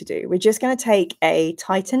pro to do. We're just going to take a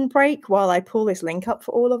Titan break while I pull this link up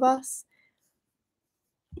for all of us.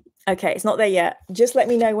 Okay, it's not there yet. Just let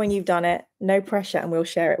me know when you've done it. No pressure, and we'll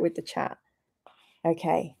share it with the chat.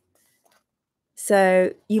 Okay.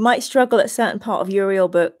 So you might struggle at certain part of Uriel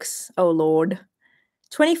books. Oh, Lord.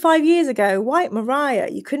 25 years ago, White Mariah,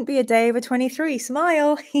 you couldn't be a day over 23.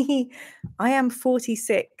 Smile. I am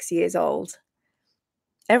 46 years old.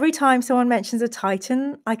 Every time someone mentions a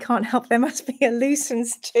Titan, I can't help, there must be a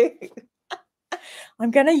Lucens too.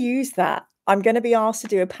 I'm going to use that. I'm going to be asked to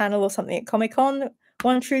do a panel or something at Comic-Con,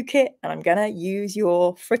 One True Kit, and I'm going to use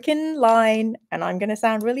your freaking line, and I'm going to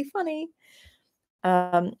sound really funny.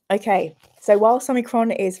 Okay, so while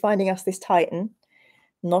Somicron is finding us this Titan,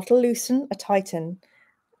 not a Lucen, a Titan,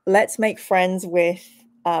 let's make friends with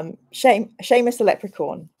Seamus the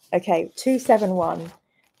leprechaun. Okay, 271.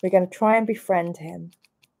 We're going to try and befriend him.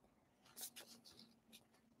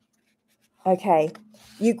 Okay,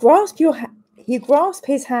 you grasp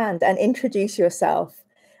his hand and introduce yourself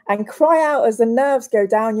and cry out as the nerves go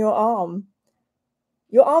down your arm.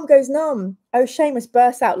 Your arm goes numb. Oh, Seamus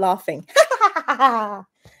bursts out laughing.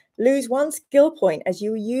 Lose 1 skill point as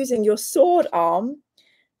you were using your sword arm.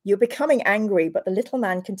 You're becoming angry, but the little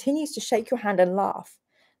man continues to shake your hand and laugh.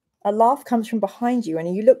 A laugh comes from behind you,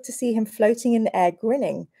 and you look to see him floating in the air,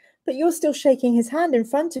 grinning. But you're still shaking his hand in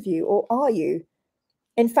front of you, or are you?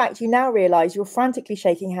 In fact, you now realize you're frantically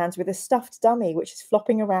shaking hands with a stuffed dummy, which is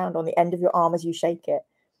flopping around on the end of your arm as you shake it.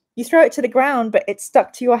 You throw it to the ground, but it's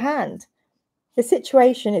stuck to your hand. The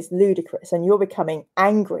situation is ludicrous, and you're becoming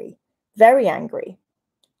angry, very angry.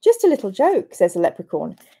 Just a little joke, says the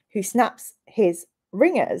leprechaun, who snaps his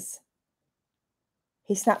ringers.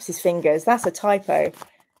 He snaps his fingers. That's a typo.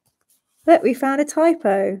 Look, we found a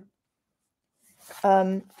typo.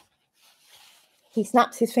 He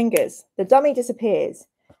snaps his fingers. The dummy disappears.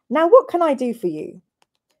 Now, what can I do for you?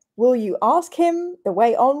 Will you ask him the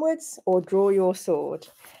way onwards or draw your sword?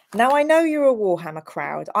 Now, I know you're a Warhammer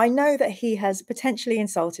crowd. I know that he has potentially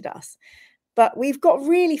insulted us, but we've got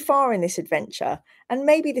really far in this adventure, and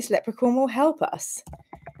maybe this leprechaun will help us.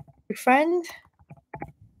 Befriend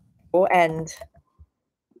or end?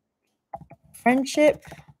 Friendship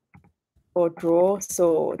or draw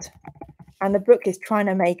sword? And the book is trying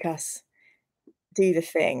to make us do the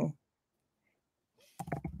thing.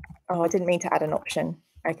 Oh, I didn't mean to add an option.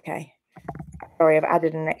 Okay. Sorry, I've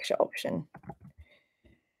added an extra option.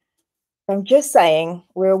 I'm just saying,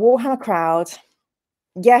 we're a Warhammer crowd.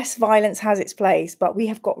 Yes, violence has its place, but we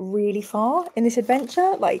have got really far in this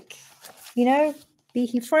adventure. Like, you know, be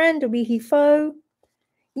he friend or be he foe.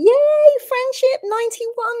 Yay, friendship,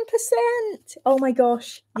 91%. Oh my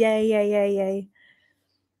gosh. Yay, yay, yay, yay.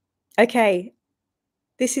 Okay.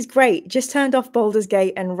 This is great. Just turned off Baldur's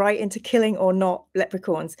Gate and right into killing or not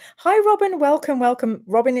leprechauns. Hi, Robin. Welcome, welcome.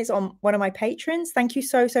 Robin is on one of my patrons. Thank you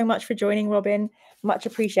so, so much for joining, Robin. Much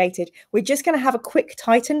appreciated. We're just going to have a quick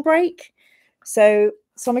Titan break. So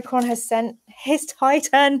Somicron has sent his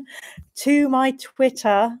Titan to my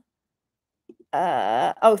Twitter.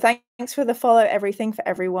 Oh, thanks for the follow everything for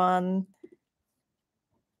everyone.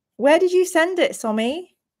 Where did you send it, Somi?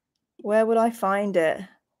 Where would I find it?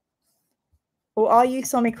 Or are you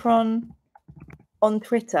Somicron on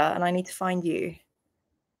Twitter and I need to find you?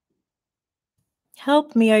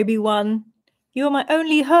 Help me, Obi-Wan. You are my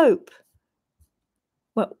only hope.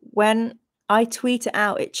 Well, when I tweet it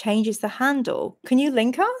out, it changes the handle. Can you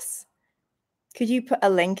link us? Could you put a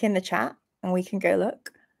link in the chat and we can go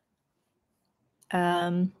look?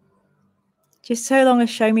 Just so long as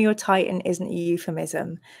show me your Titan isn't a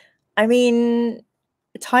euphemism. I mean,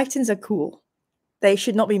 Titans are cool. They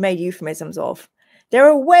should not be made euphemisms of. There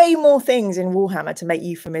are way more things in Warhammer to make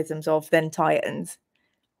euphemisms of than Titans.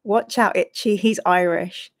 Watch out, Itchy. He's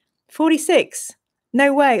Irish. 46.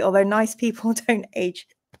 No way, although nice people don't age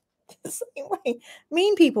the same way.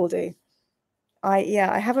 Mean people do. I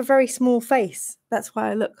have a very small face. That's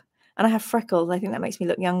why I look. And I have freckles. I think that makes me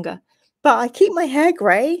look younger. But I keep my hair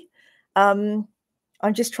grey. I'm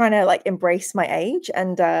just trying to like embrace my age.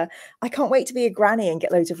 And I can't wait to be a granny and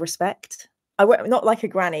get loads of respect. Not like a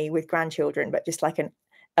granny with grandchildren, but just like an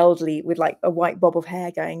elderly with like a white bob of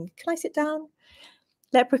hair going, can I sit down?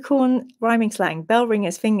 Leprechaun rhyming slang. Bell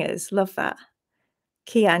ringer's fingers. Love that.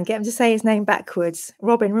 Kian, get him to say his name backwards.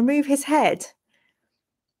 Robin, remove his head.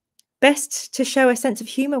 Best to show a sense of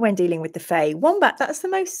humour when dealing with the Fae. Wombat, that's the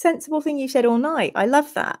most sensible thing you've said all night. I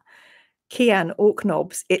love that. Kian, orc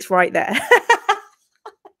knobs. It's right there.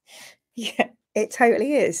 Yeah, it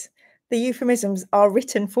totally is. The euphemisms are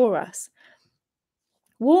written for us.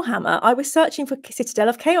 Warhammer, I was searching for Citadel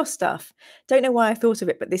of Chaos stuff. Don't know why I thought of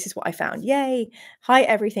it, but this is what I found. Yay. Hi,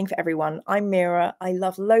 everything for everyone. I'm Mira. I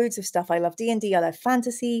love loads of stuff. I love D&D. I love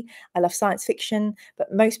fantasy. I love science fiction.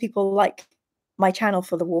 But most people like my channel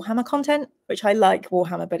for the Warhammer content, which I like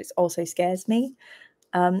Warhammer, but it also scares me.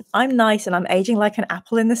 I'm nice and I'm aging like an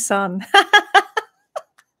apple in the sun.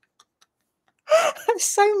 That's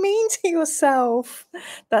so mean to yourself.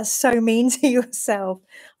 That's so mean to yourself.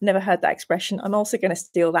 I've never heard that expression. I'm also going to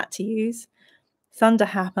steal that to use.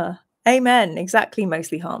 Thunderhammer. Amen. Exactly.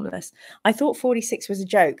 Mostly harmless. I thought 46 was a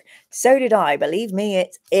joke. So did I. Believe me,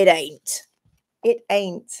 it ain't. It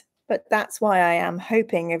ain't. But that's why I am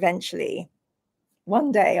hoping eventually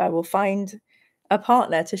one day I will find a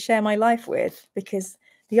partner to share my life with, because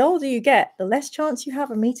the older you get, the less chance you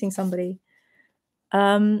have of meeting somebody.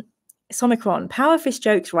 Somicron, Power Fist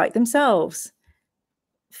jokes write themselves.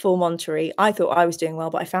 full Monterey. I thought I was doing well,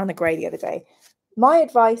 but I found the grey the other day. My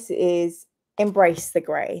advice is embrace the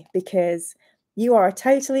grey, because you are a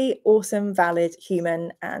totally awesome, valid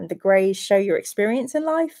human, and the greys show your experience in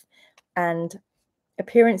life, and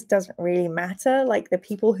appearance doesn't really matter. Like, the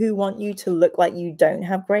people who want you to look like you don't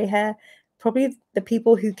have grey hair, probably the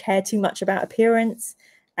people who care too much about appearance,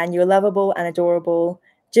 and you're lovable and adorable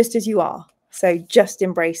just as you are. So just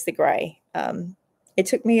embrace the grey. It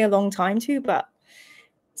took me a long time to, but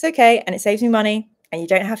it's okay, and it saves me money, and you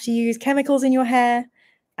don't have to use chemicals in your hair.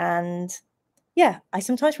 And yeah, I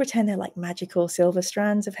sometimes pretend they're like magical silver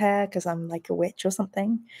strands of hair because I'm like a witch or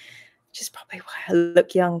something, which is probably why I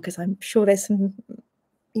look young, because I'm sure there's some,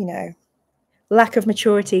 you know, lack of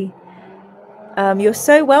maturity. You're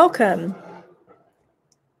so welcome.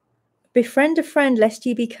 Befriend a friend lest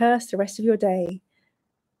ye be cursed the rest of your day.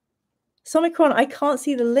 Somicron, I can't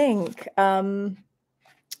see the link.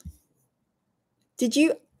 Did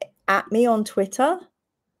you at me on Twitter?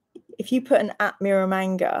 If you put an at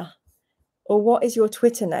Miramanga, or what is your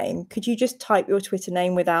Twitter name? Could you just type your Twitter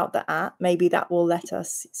name without the at? Maybe that will let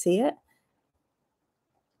us see it.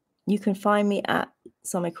 You can find me at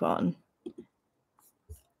Somicron.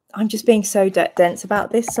 I'm just being so dense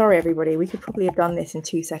about this. Sorry, everybody. We could probably have done this in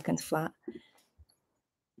 2 seconds flat.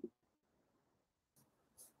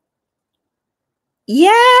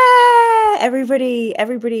 Yeah,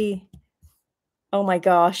 everybody. Oh my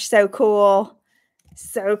gosh, so cool.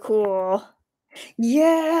 So cool.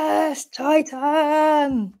 Yes,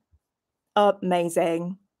 Titan.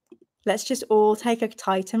 Amazing. Let's just all take a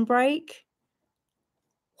Titan break.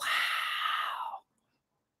 Wow.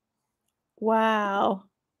 Wow.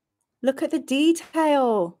 Look at the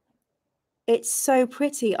detail. It's so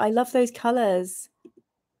pretty. I love those colors.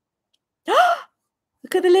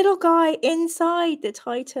 Look at the little guy inside the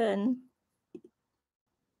Titan.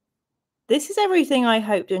 This is everything I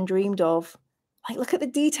hoped and dreamed of. Like, look at the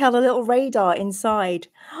detail, the little radar inside.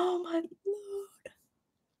 Oh my Lord.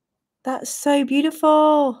 That's so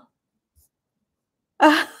beautiful.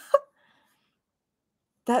 That's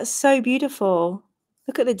so beautiful.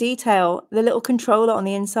 Look at the detail, the little controller on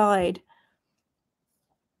the inside.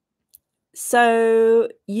 So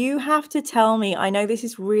you have to tell me, I know this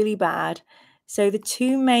is really bad. So the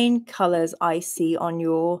two main colors I see on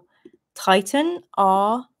your Titan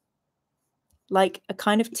are like a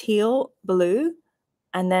kind of teal blue,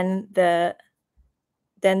 and then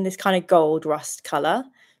this kind of gold rust color,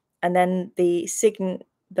 and then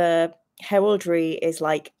the heraldry is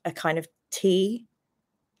like a kind of T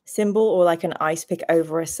symbol, or like an ice pick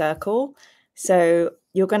over a circle. So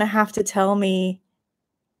you're going to have to tell me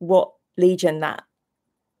what legion that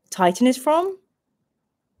Titan is from.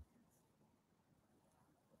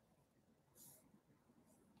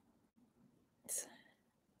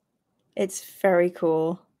 It's very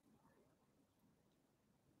cool.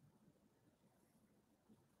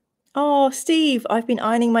 Oh, Steve, I've been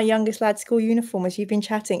ironing my youngest lad's school uniform as you've been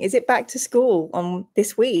chatting. Is it back to school on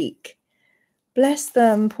this week? Bless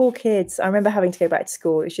them, poor kids. I remember having to go back to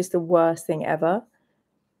school. It's just the worst thing ever.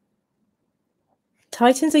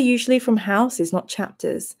 Titans are usually from houses, not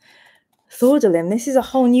chapters. Thordalim, this is a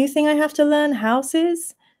whole new thing I have to learn.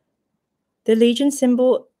 Houses? The legion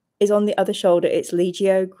symbol is on the other shoulder. It's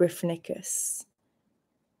Legio Gryphonicus.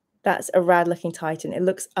 That's a rad-looking Titan. It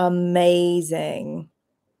looks amazing.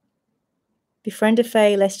 Befriend a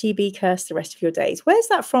fae, lest ye be cursed the rest of your days. Where's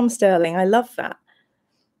that from, Sterling? I love that.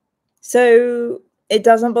 So it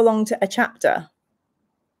doesn't belong to a chapter.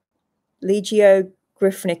 Legio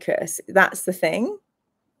Gryphonicus, that's the thing.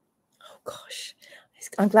 Oh gosh,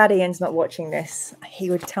 I'm glad Ian's not watching this.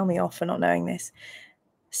 He would tell me off for not knowing this.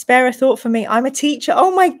 Spare a thought for me. I'm a teacher. Oh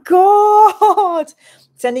my God.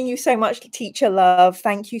 Sending you so much teacher love.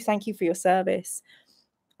 Thank you for your service.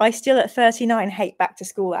 I still at 39 hate back to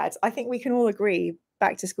school ads. I think we can all agree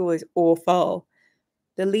back to school is awful.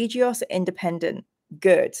 The Legios are independent.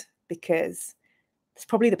 Good, because it's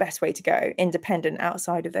probably the best way to go. Independent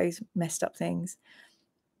outside of those messed up things.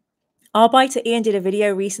 Arbiter Ian did a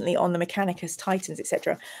video recently on the Mechanicus, Titans,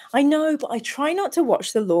 etc. I know, but I try not to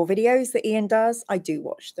watch the lore videos that Ian does. I do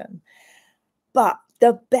watch them. But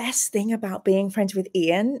the best thing about being friends with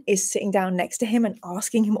Ian is sitting down next to him and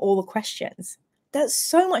asking him all the questions. That's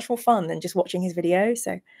so much more fun than just watching his video.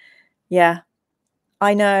 So yeah,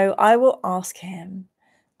 I know. I will ask him.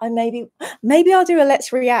 I maybe I'll do a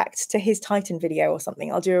let's react to his Titan video or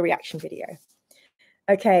something. I'll do a reaction video.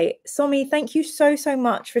 Okay, Somi, thank you so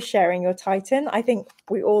much for sharing your Titan. I think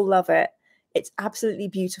we all love it. It's absolutely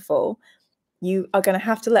beautiful. You are going to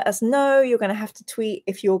have to let us know. You're going to have to tweet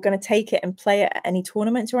if you're going to take it and play it at any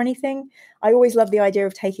tournaments or anything. I always love the idea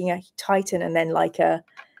of taking a Titan and then like a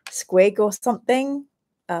squig or something.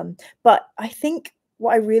 But I think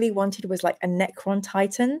what I really wanted was like a Necron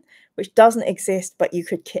Titan, which doesn't exist, but you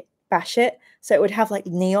could bash it. So it would have like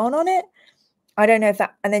neon on it. I don't know if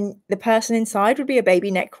that, and then the person inside would be a baby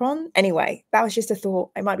Necron. Anyway, that was just a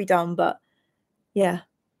thought. It might be dumb, but yeah.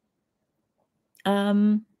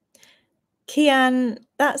 Kian,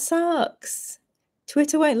 that sucks.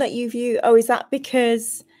 Twitter won't let you view. Oh, is that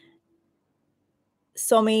because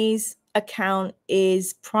Somi's account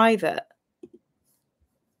is private?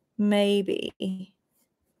 Maybe.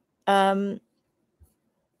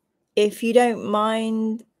 If you don't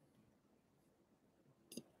mind,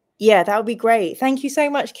 yeah, that would be great. Thank you so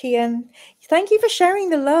much, Kian. Thank you for sharing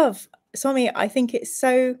the love, Somi. I think it's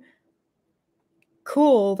so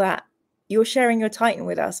cool that you're sharing your Titan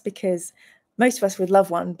with us, because most of us would love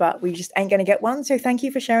one, but we just ain't going to get one. So thank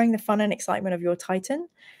you for sharing the fun and excitement of your Titan.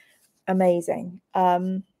 Amazing.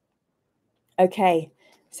 Okay,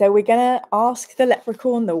 so we're going to ask the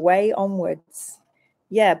leprechaun the way onwards.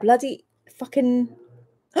 Yeah, bloody fucking...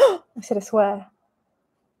 I said I swear.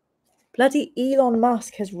 Bloody Elon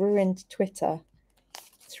Musk has ruined Twitter.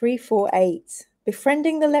 348.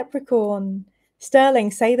 Befriending the leprechaun.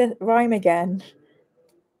 Sterling, say the rhyme again.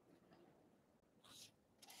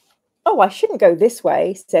 Oh, I shouldn't go this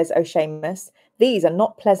way, says O'Shamus. These are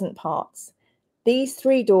not pleasant parts. These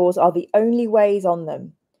 3 doors are the only ways on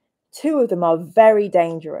them. 2 of them are very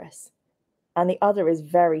dangerous, and the other is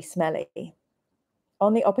very smelly.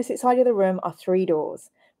 On the opposite side of the room are 3 doors.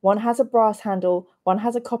 One has a brass handle, one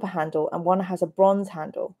has a copper handle, and one has a bronze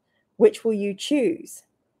handle. Which will you choose?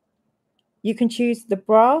 You can choose the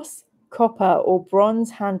brass, copper, or bronze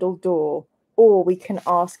handle door, or we can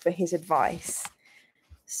ask for his advice.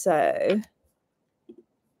 So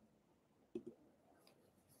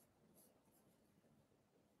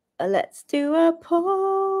let's do a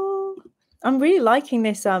poll. I'm really liking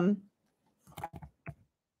this.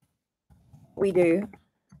 We do.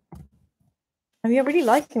 I'm really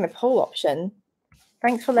liking the poll option.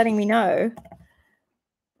 Thanks for letting me know.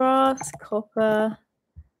 Brass, copper,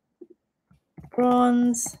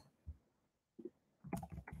 bronze.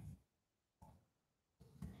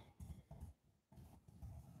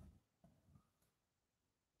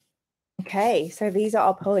 Okay, so these are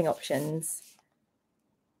our polling options.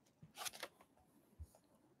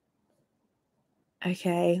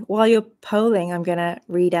 Okay, while you're polling, I'm going to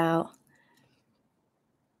read out.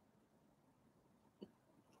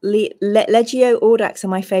 Legio Audax are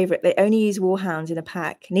my favourite. They only use Warhounds in a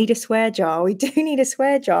pack. Need a swear jar? We do need a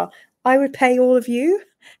swear jar. I would pay all of you.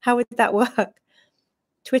 How would that work?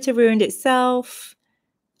 Twitter ruined itself.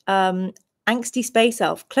 Angsty Space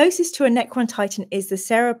Elf. Closest to a Necron Titan is the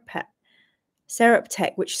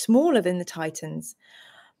Seraptech, which is smaller than the Titans.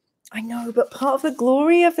 I know, but part of the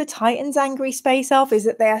glory of the Titans, Angry Space Elf, is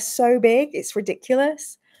that they are so big. It's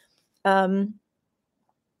ridiculous.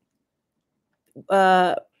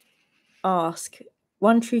 Ask.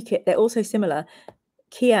 One true kit. They're also similar.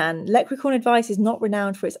 Kian. Leprechaun advice is not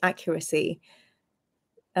renowned for its accuracy.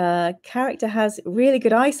 Character has really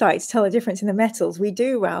good eyesight to tell the difference in the metals. We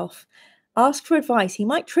do, Ralph. Ask for advice. He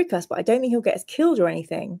might trick us, but I don't think he'll get us killed or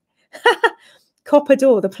anything. Copper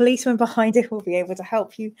door. The policeman behind it will be able to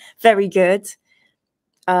help you. Very good.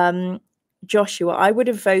 Joshua. I would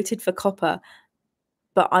have voted for copper,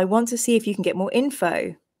 but I want to see if you can get more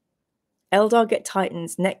info. Eldar get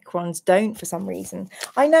Titans, Necrons don't for some reason.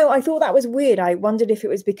 I know, I thought that was weird. I wondered if it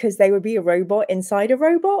was because they would be a robot inside a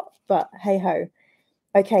robot, but hey ho.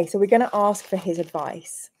 Okay, so we're going to ask for his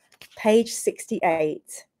advice. Page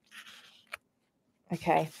 68.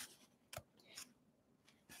 Okay.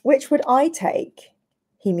 Which would I take?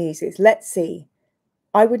 He muses. Let's see.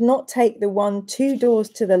 I would not take the one 2 doors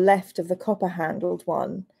to the left of the copper-handled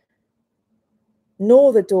one,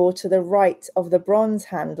 nor the door to the right of the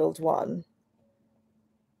bronze-handled one.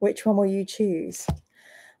 Which one will you choose?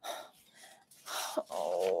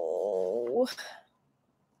 Oh,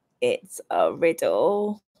 it's a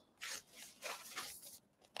riddle.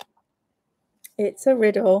 It's a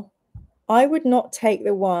riddle. I would not take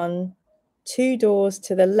the one 2 doors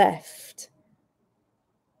to the left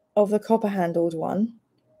of the copper-handled one,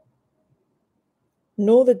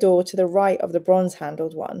 nor the door to the right of the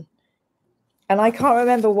bronze-handled one. And I can't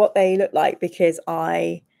remember what they look like because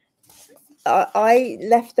I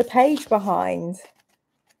left the page behind.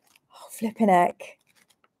 Oh, flipping heck.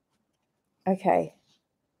 Okay.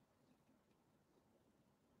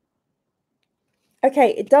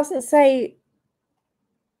 Okay, it doesn't say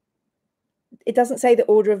the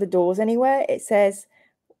order of the doors anywhere. It says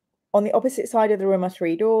on the opposite side of the room are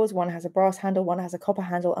 3 doors. One has a brass handle, one has a copper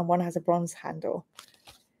handle, and one has a bronze handle.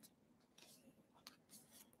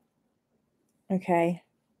 Okay.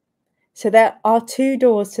 So there are 2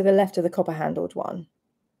 doors to the left of the copper-handled one.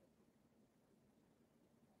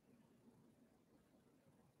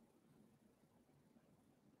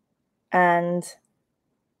 And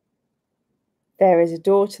there is a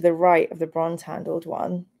door to the right of the bronze-handled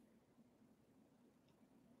one.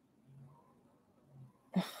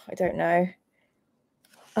 I don't know.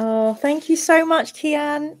 Oh, thank you so much,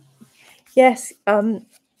 Kian. Yes,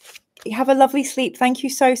 have a lovely sleep. Thank you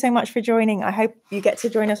so much for joining. I hope you get to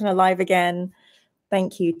join us on a live again.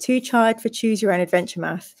 Thank you. Too tired for Choose Your Own Adventure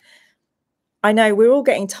Math. I know, we're all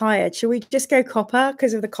getting tired. Should we just go copper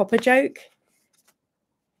because of the copper joke?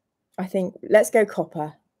 I think let's go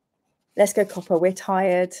copper. Let's go copper. We're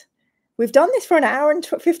tired. We've done this for an hour and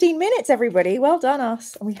 15 minutes, everybody. Well done,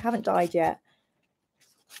 us. And we haven't died yet.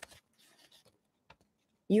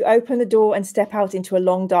 You open the door and step out into a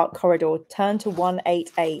long, dark corridor. Turn to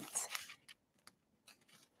 188.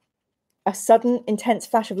 A sudden, intense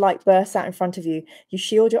flash of light bursts out in front of you. You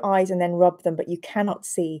shield your eyes and then rub them, but you cannot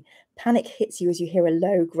see. Panic hits you as you hear a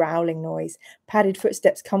low, growling noise. Padded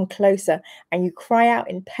footsteps come closer, and you cry out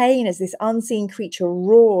in pain as this unseen creature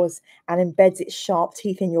roars and embeds its sharp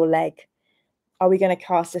teeth in your leg. Are we going to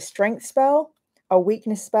cast a strength spell, a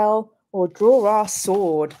weakness spell, or draw our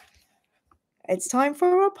sword? It's time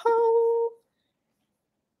for a poll.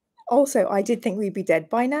 Also, I did think we'd be dead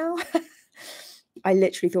by now. I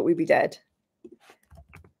literally thought we'd be dead.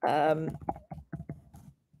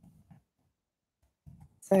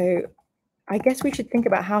 So I guess we should think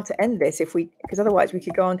about how to end this because otherwise we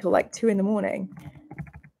could go until like 2 in the morning.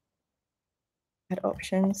 Add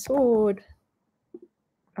option, sword.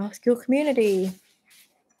 Ask your community.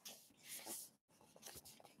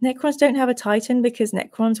 Necrons don't have a Titan because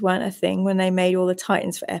Necrons weren't a thing when they made all the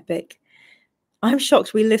Titans for Epic. I'm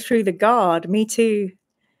shocked we lived through the Guard. Me too.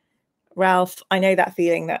 Ralph, I know that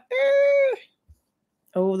feeling that...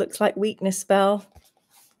 Oh, looks like weakness spell.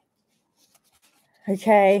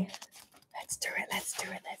 Okay. Let's do it. Let's do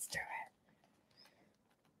it. Let's do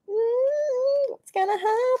it. What's gonna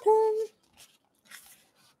happen?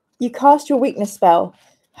 You cast your weakness spell.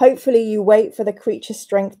 Hopefully you wait for the creature's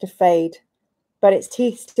strength to fade, but its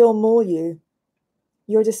teeth still maul you.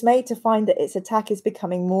 You're dismayed to find that its attack is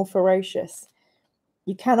becoming more ferocious.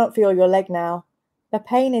 You cannot feel your leg now. The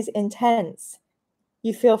pain is intense.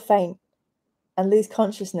 You feel faint and lose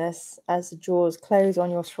consciousness as the jaws close on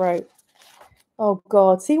your throat. Oh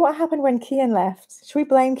God, see what happened when Kian left? Should we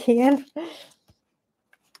blame Kian?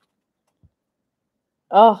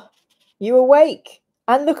 Oh, you awake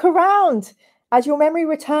and look around. As your memory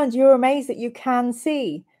returns, you're amazed that you can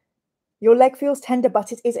see. Your leg feels tender,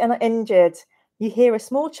 but it is uninjured. You hear a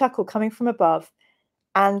small chuckle coming from above,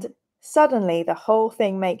 and suddenly the whole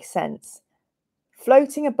thing makes sense.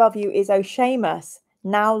 Floating above you is O'Shamus,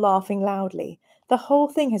 now laughing loudly. The whole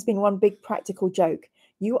thing has been one big practical joke.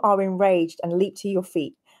 You are enraged and leap to your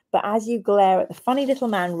feet, but as you glare at the funny little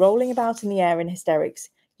man rolling about in the air in hysterics,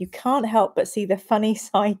 you can't help but see the funny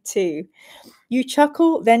side too. You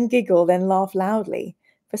chuckle, then giggle, then laugh loudly.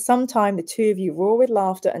 For some time, the two of you roar with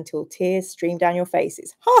laughter until tears stream down your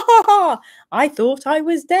faces. Ha ha ha! I thought I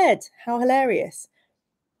was dead. How hilarious.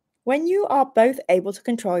 When you are both able to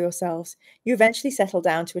control yourselves, you eventually settle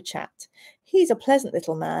down to a chat. He's a pleasant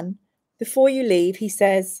little man. Before you leave, he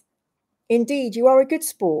says, "Indeed, you are a good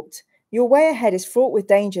sport. Your way ahead is fraught with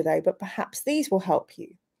danger, though, but perhaps these will help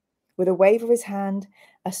you." With a wave of his hand,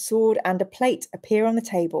 a sword and a plate appear on the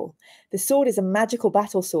table. The sword is a magical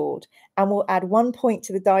battle sword and will add 1 point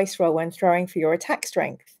to the dice roll when throwing for your attack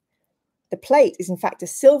strength. The plate is in fact a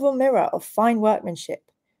silver mirror of fine workmanship.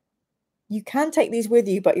 You can take these with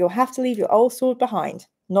you, but you'll have to leave your old sword behind.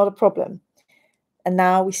 Not a problem. And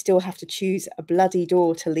now we still have to choose a bloody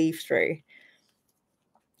door to leave through.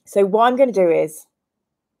 So what I'm going to do is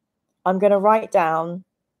I'm going to write down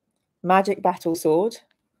magic battle sword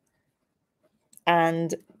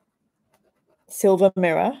and silver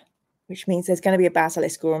mirror, which means there's going to be a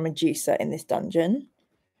basilisk or a Medusa in this dungeon.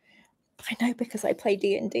 I know because I play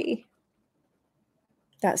D&D.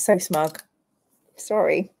 That's so smug.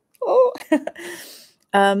 Sorry. Oh.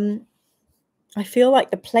 I feel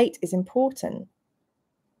like the plate is important.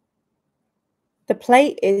 The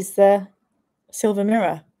plate is the silver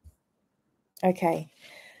mirror. Okay.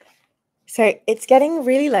 So it's getting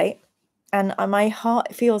really late and my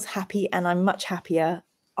heart feels happy and I'm much happier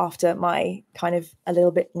after my kind of a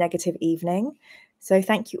little bit negative evening. So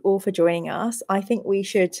thank you all for joining us. I think we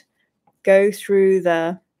should go through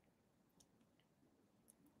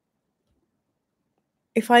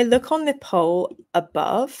if I look on the poll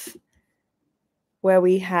above where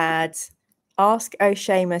we had ask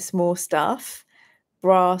O'Shamus more stuff,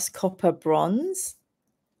 brass, copper, bronze.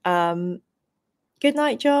 Good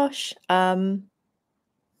night, Josh.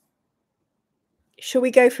 Shall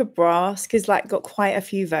we go for brass? Because like got quite a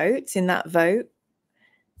few votes in that vote.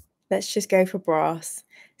 Let's just go for brass.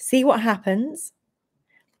 See what happens.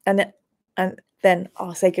 And then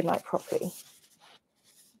I'll say goodnight properly.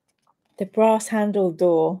 The brass handle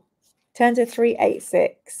door. Turn to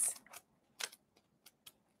 386.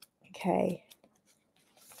 Okay.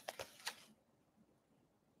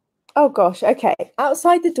 Oh gosh, okay.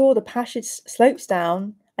 Outside the door, the passage slopes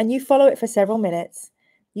down, and you follow it for several minutes.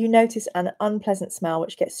 You notice an unpleasant smell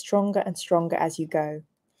which gets stronger and stronger as you go.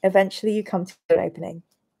 Eventually, you come to an opening.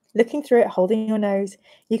 Looking through it, holding your nose,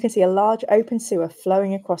 you can see a large open sewer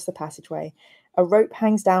flowing across the passageway. A rope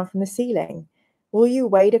hangs down from the ceiling. Will you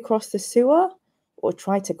wade across the sewer or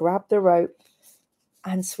try to grab the rope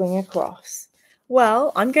and swing across?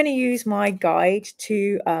 Well, I'm going to use my guide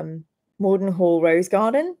to Morden Hall Rose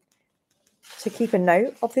Garden to keep a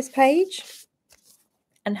note of this page.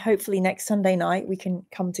 And hopefully next Sunday night we can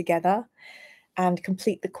come together and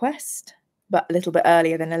complete the quest, but a little bit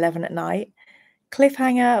earlier than 11 at night.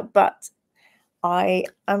 Cliffhanger, but I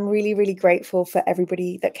am really, really grateful for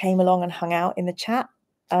everybody that came along and hung out in the chat.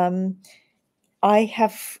 I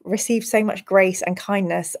have received so much grace and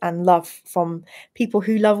kindness and love from people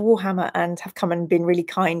who love Warhammer and have come and been really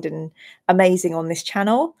kind and amazing on this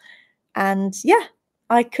channel. And yeah,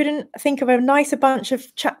 I couldn't think of a nicer bunch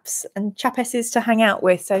of chaps and chapesses to hang out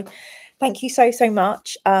with. So thank you so, so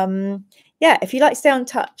much. Yeah, if you'd like to stay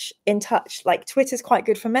in touch, like Twitter's quite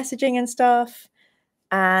good for messaging and stuff.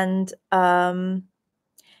 And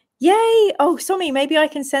yay! Oh, Somi, maybe I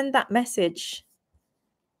can send that message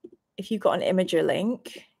if you've got an Imager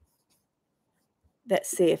link. Let's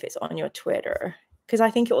see if it's on your Twitter, because I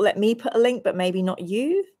think it will let me put a link, but maybe not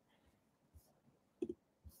you.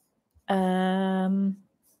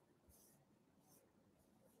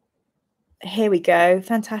 Here we go.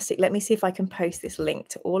 Fantastic. Let me see if I can post this link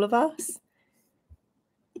to all of us.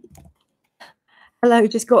 Hello,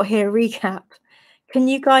 just got here. Recap. Can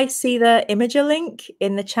you guys see the Imager link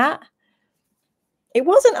in the chat? It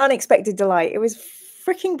was an unexpected delight. It was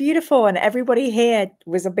freaking beautiful, and everybody here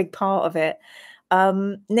was a big part of it.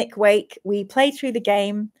 Nick Wake, we played through the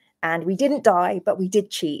game and we didn't die, but we did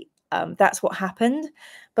cheat. That's what happened.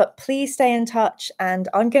 But please stay in touch, and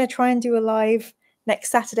I'm going to try and do a live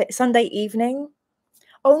next Sunday evening.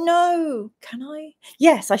 Oh no, can I?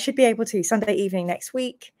 Yes, I should be able to. Sunday evening next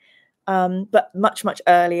week, but much, much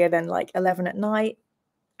earlier than like 11 at night.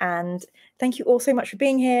 And thank you all so much for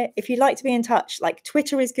being here. If you'd like to be in touch, like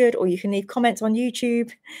Twitter is good, or you can leave comments on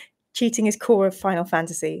YouTube. Cheating is core of Final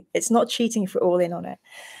Fantasy. It's not cheating if we're all in on it.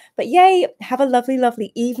 But yay, have a lovely,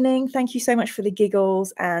 lovely evening. Thank you so much for the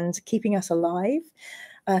giggles and keeping us alive.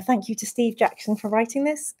 Thank you to Steve Jackson for writing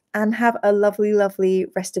this, and have a lovely, lovely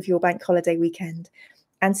rest of your bank holiday weekend,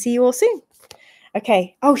 and see you all soon.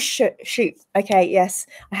 Okay. Oh, shoot. Okay, yes.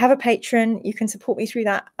 I have a Patreon. You can support me through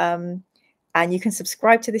that. And you can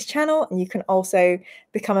subscribe to this channel, and you can also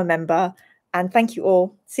become a member. And thank you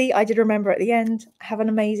all. See, I did remember at the end. Have an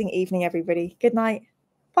amazing evening, everybody. Good night.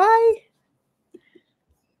 Bye.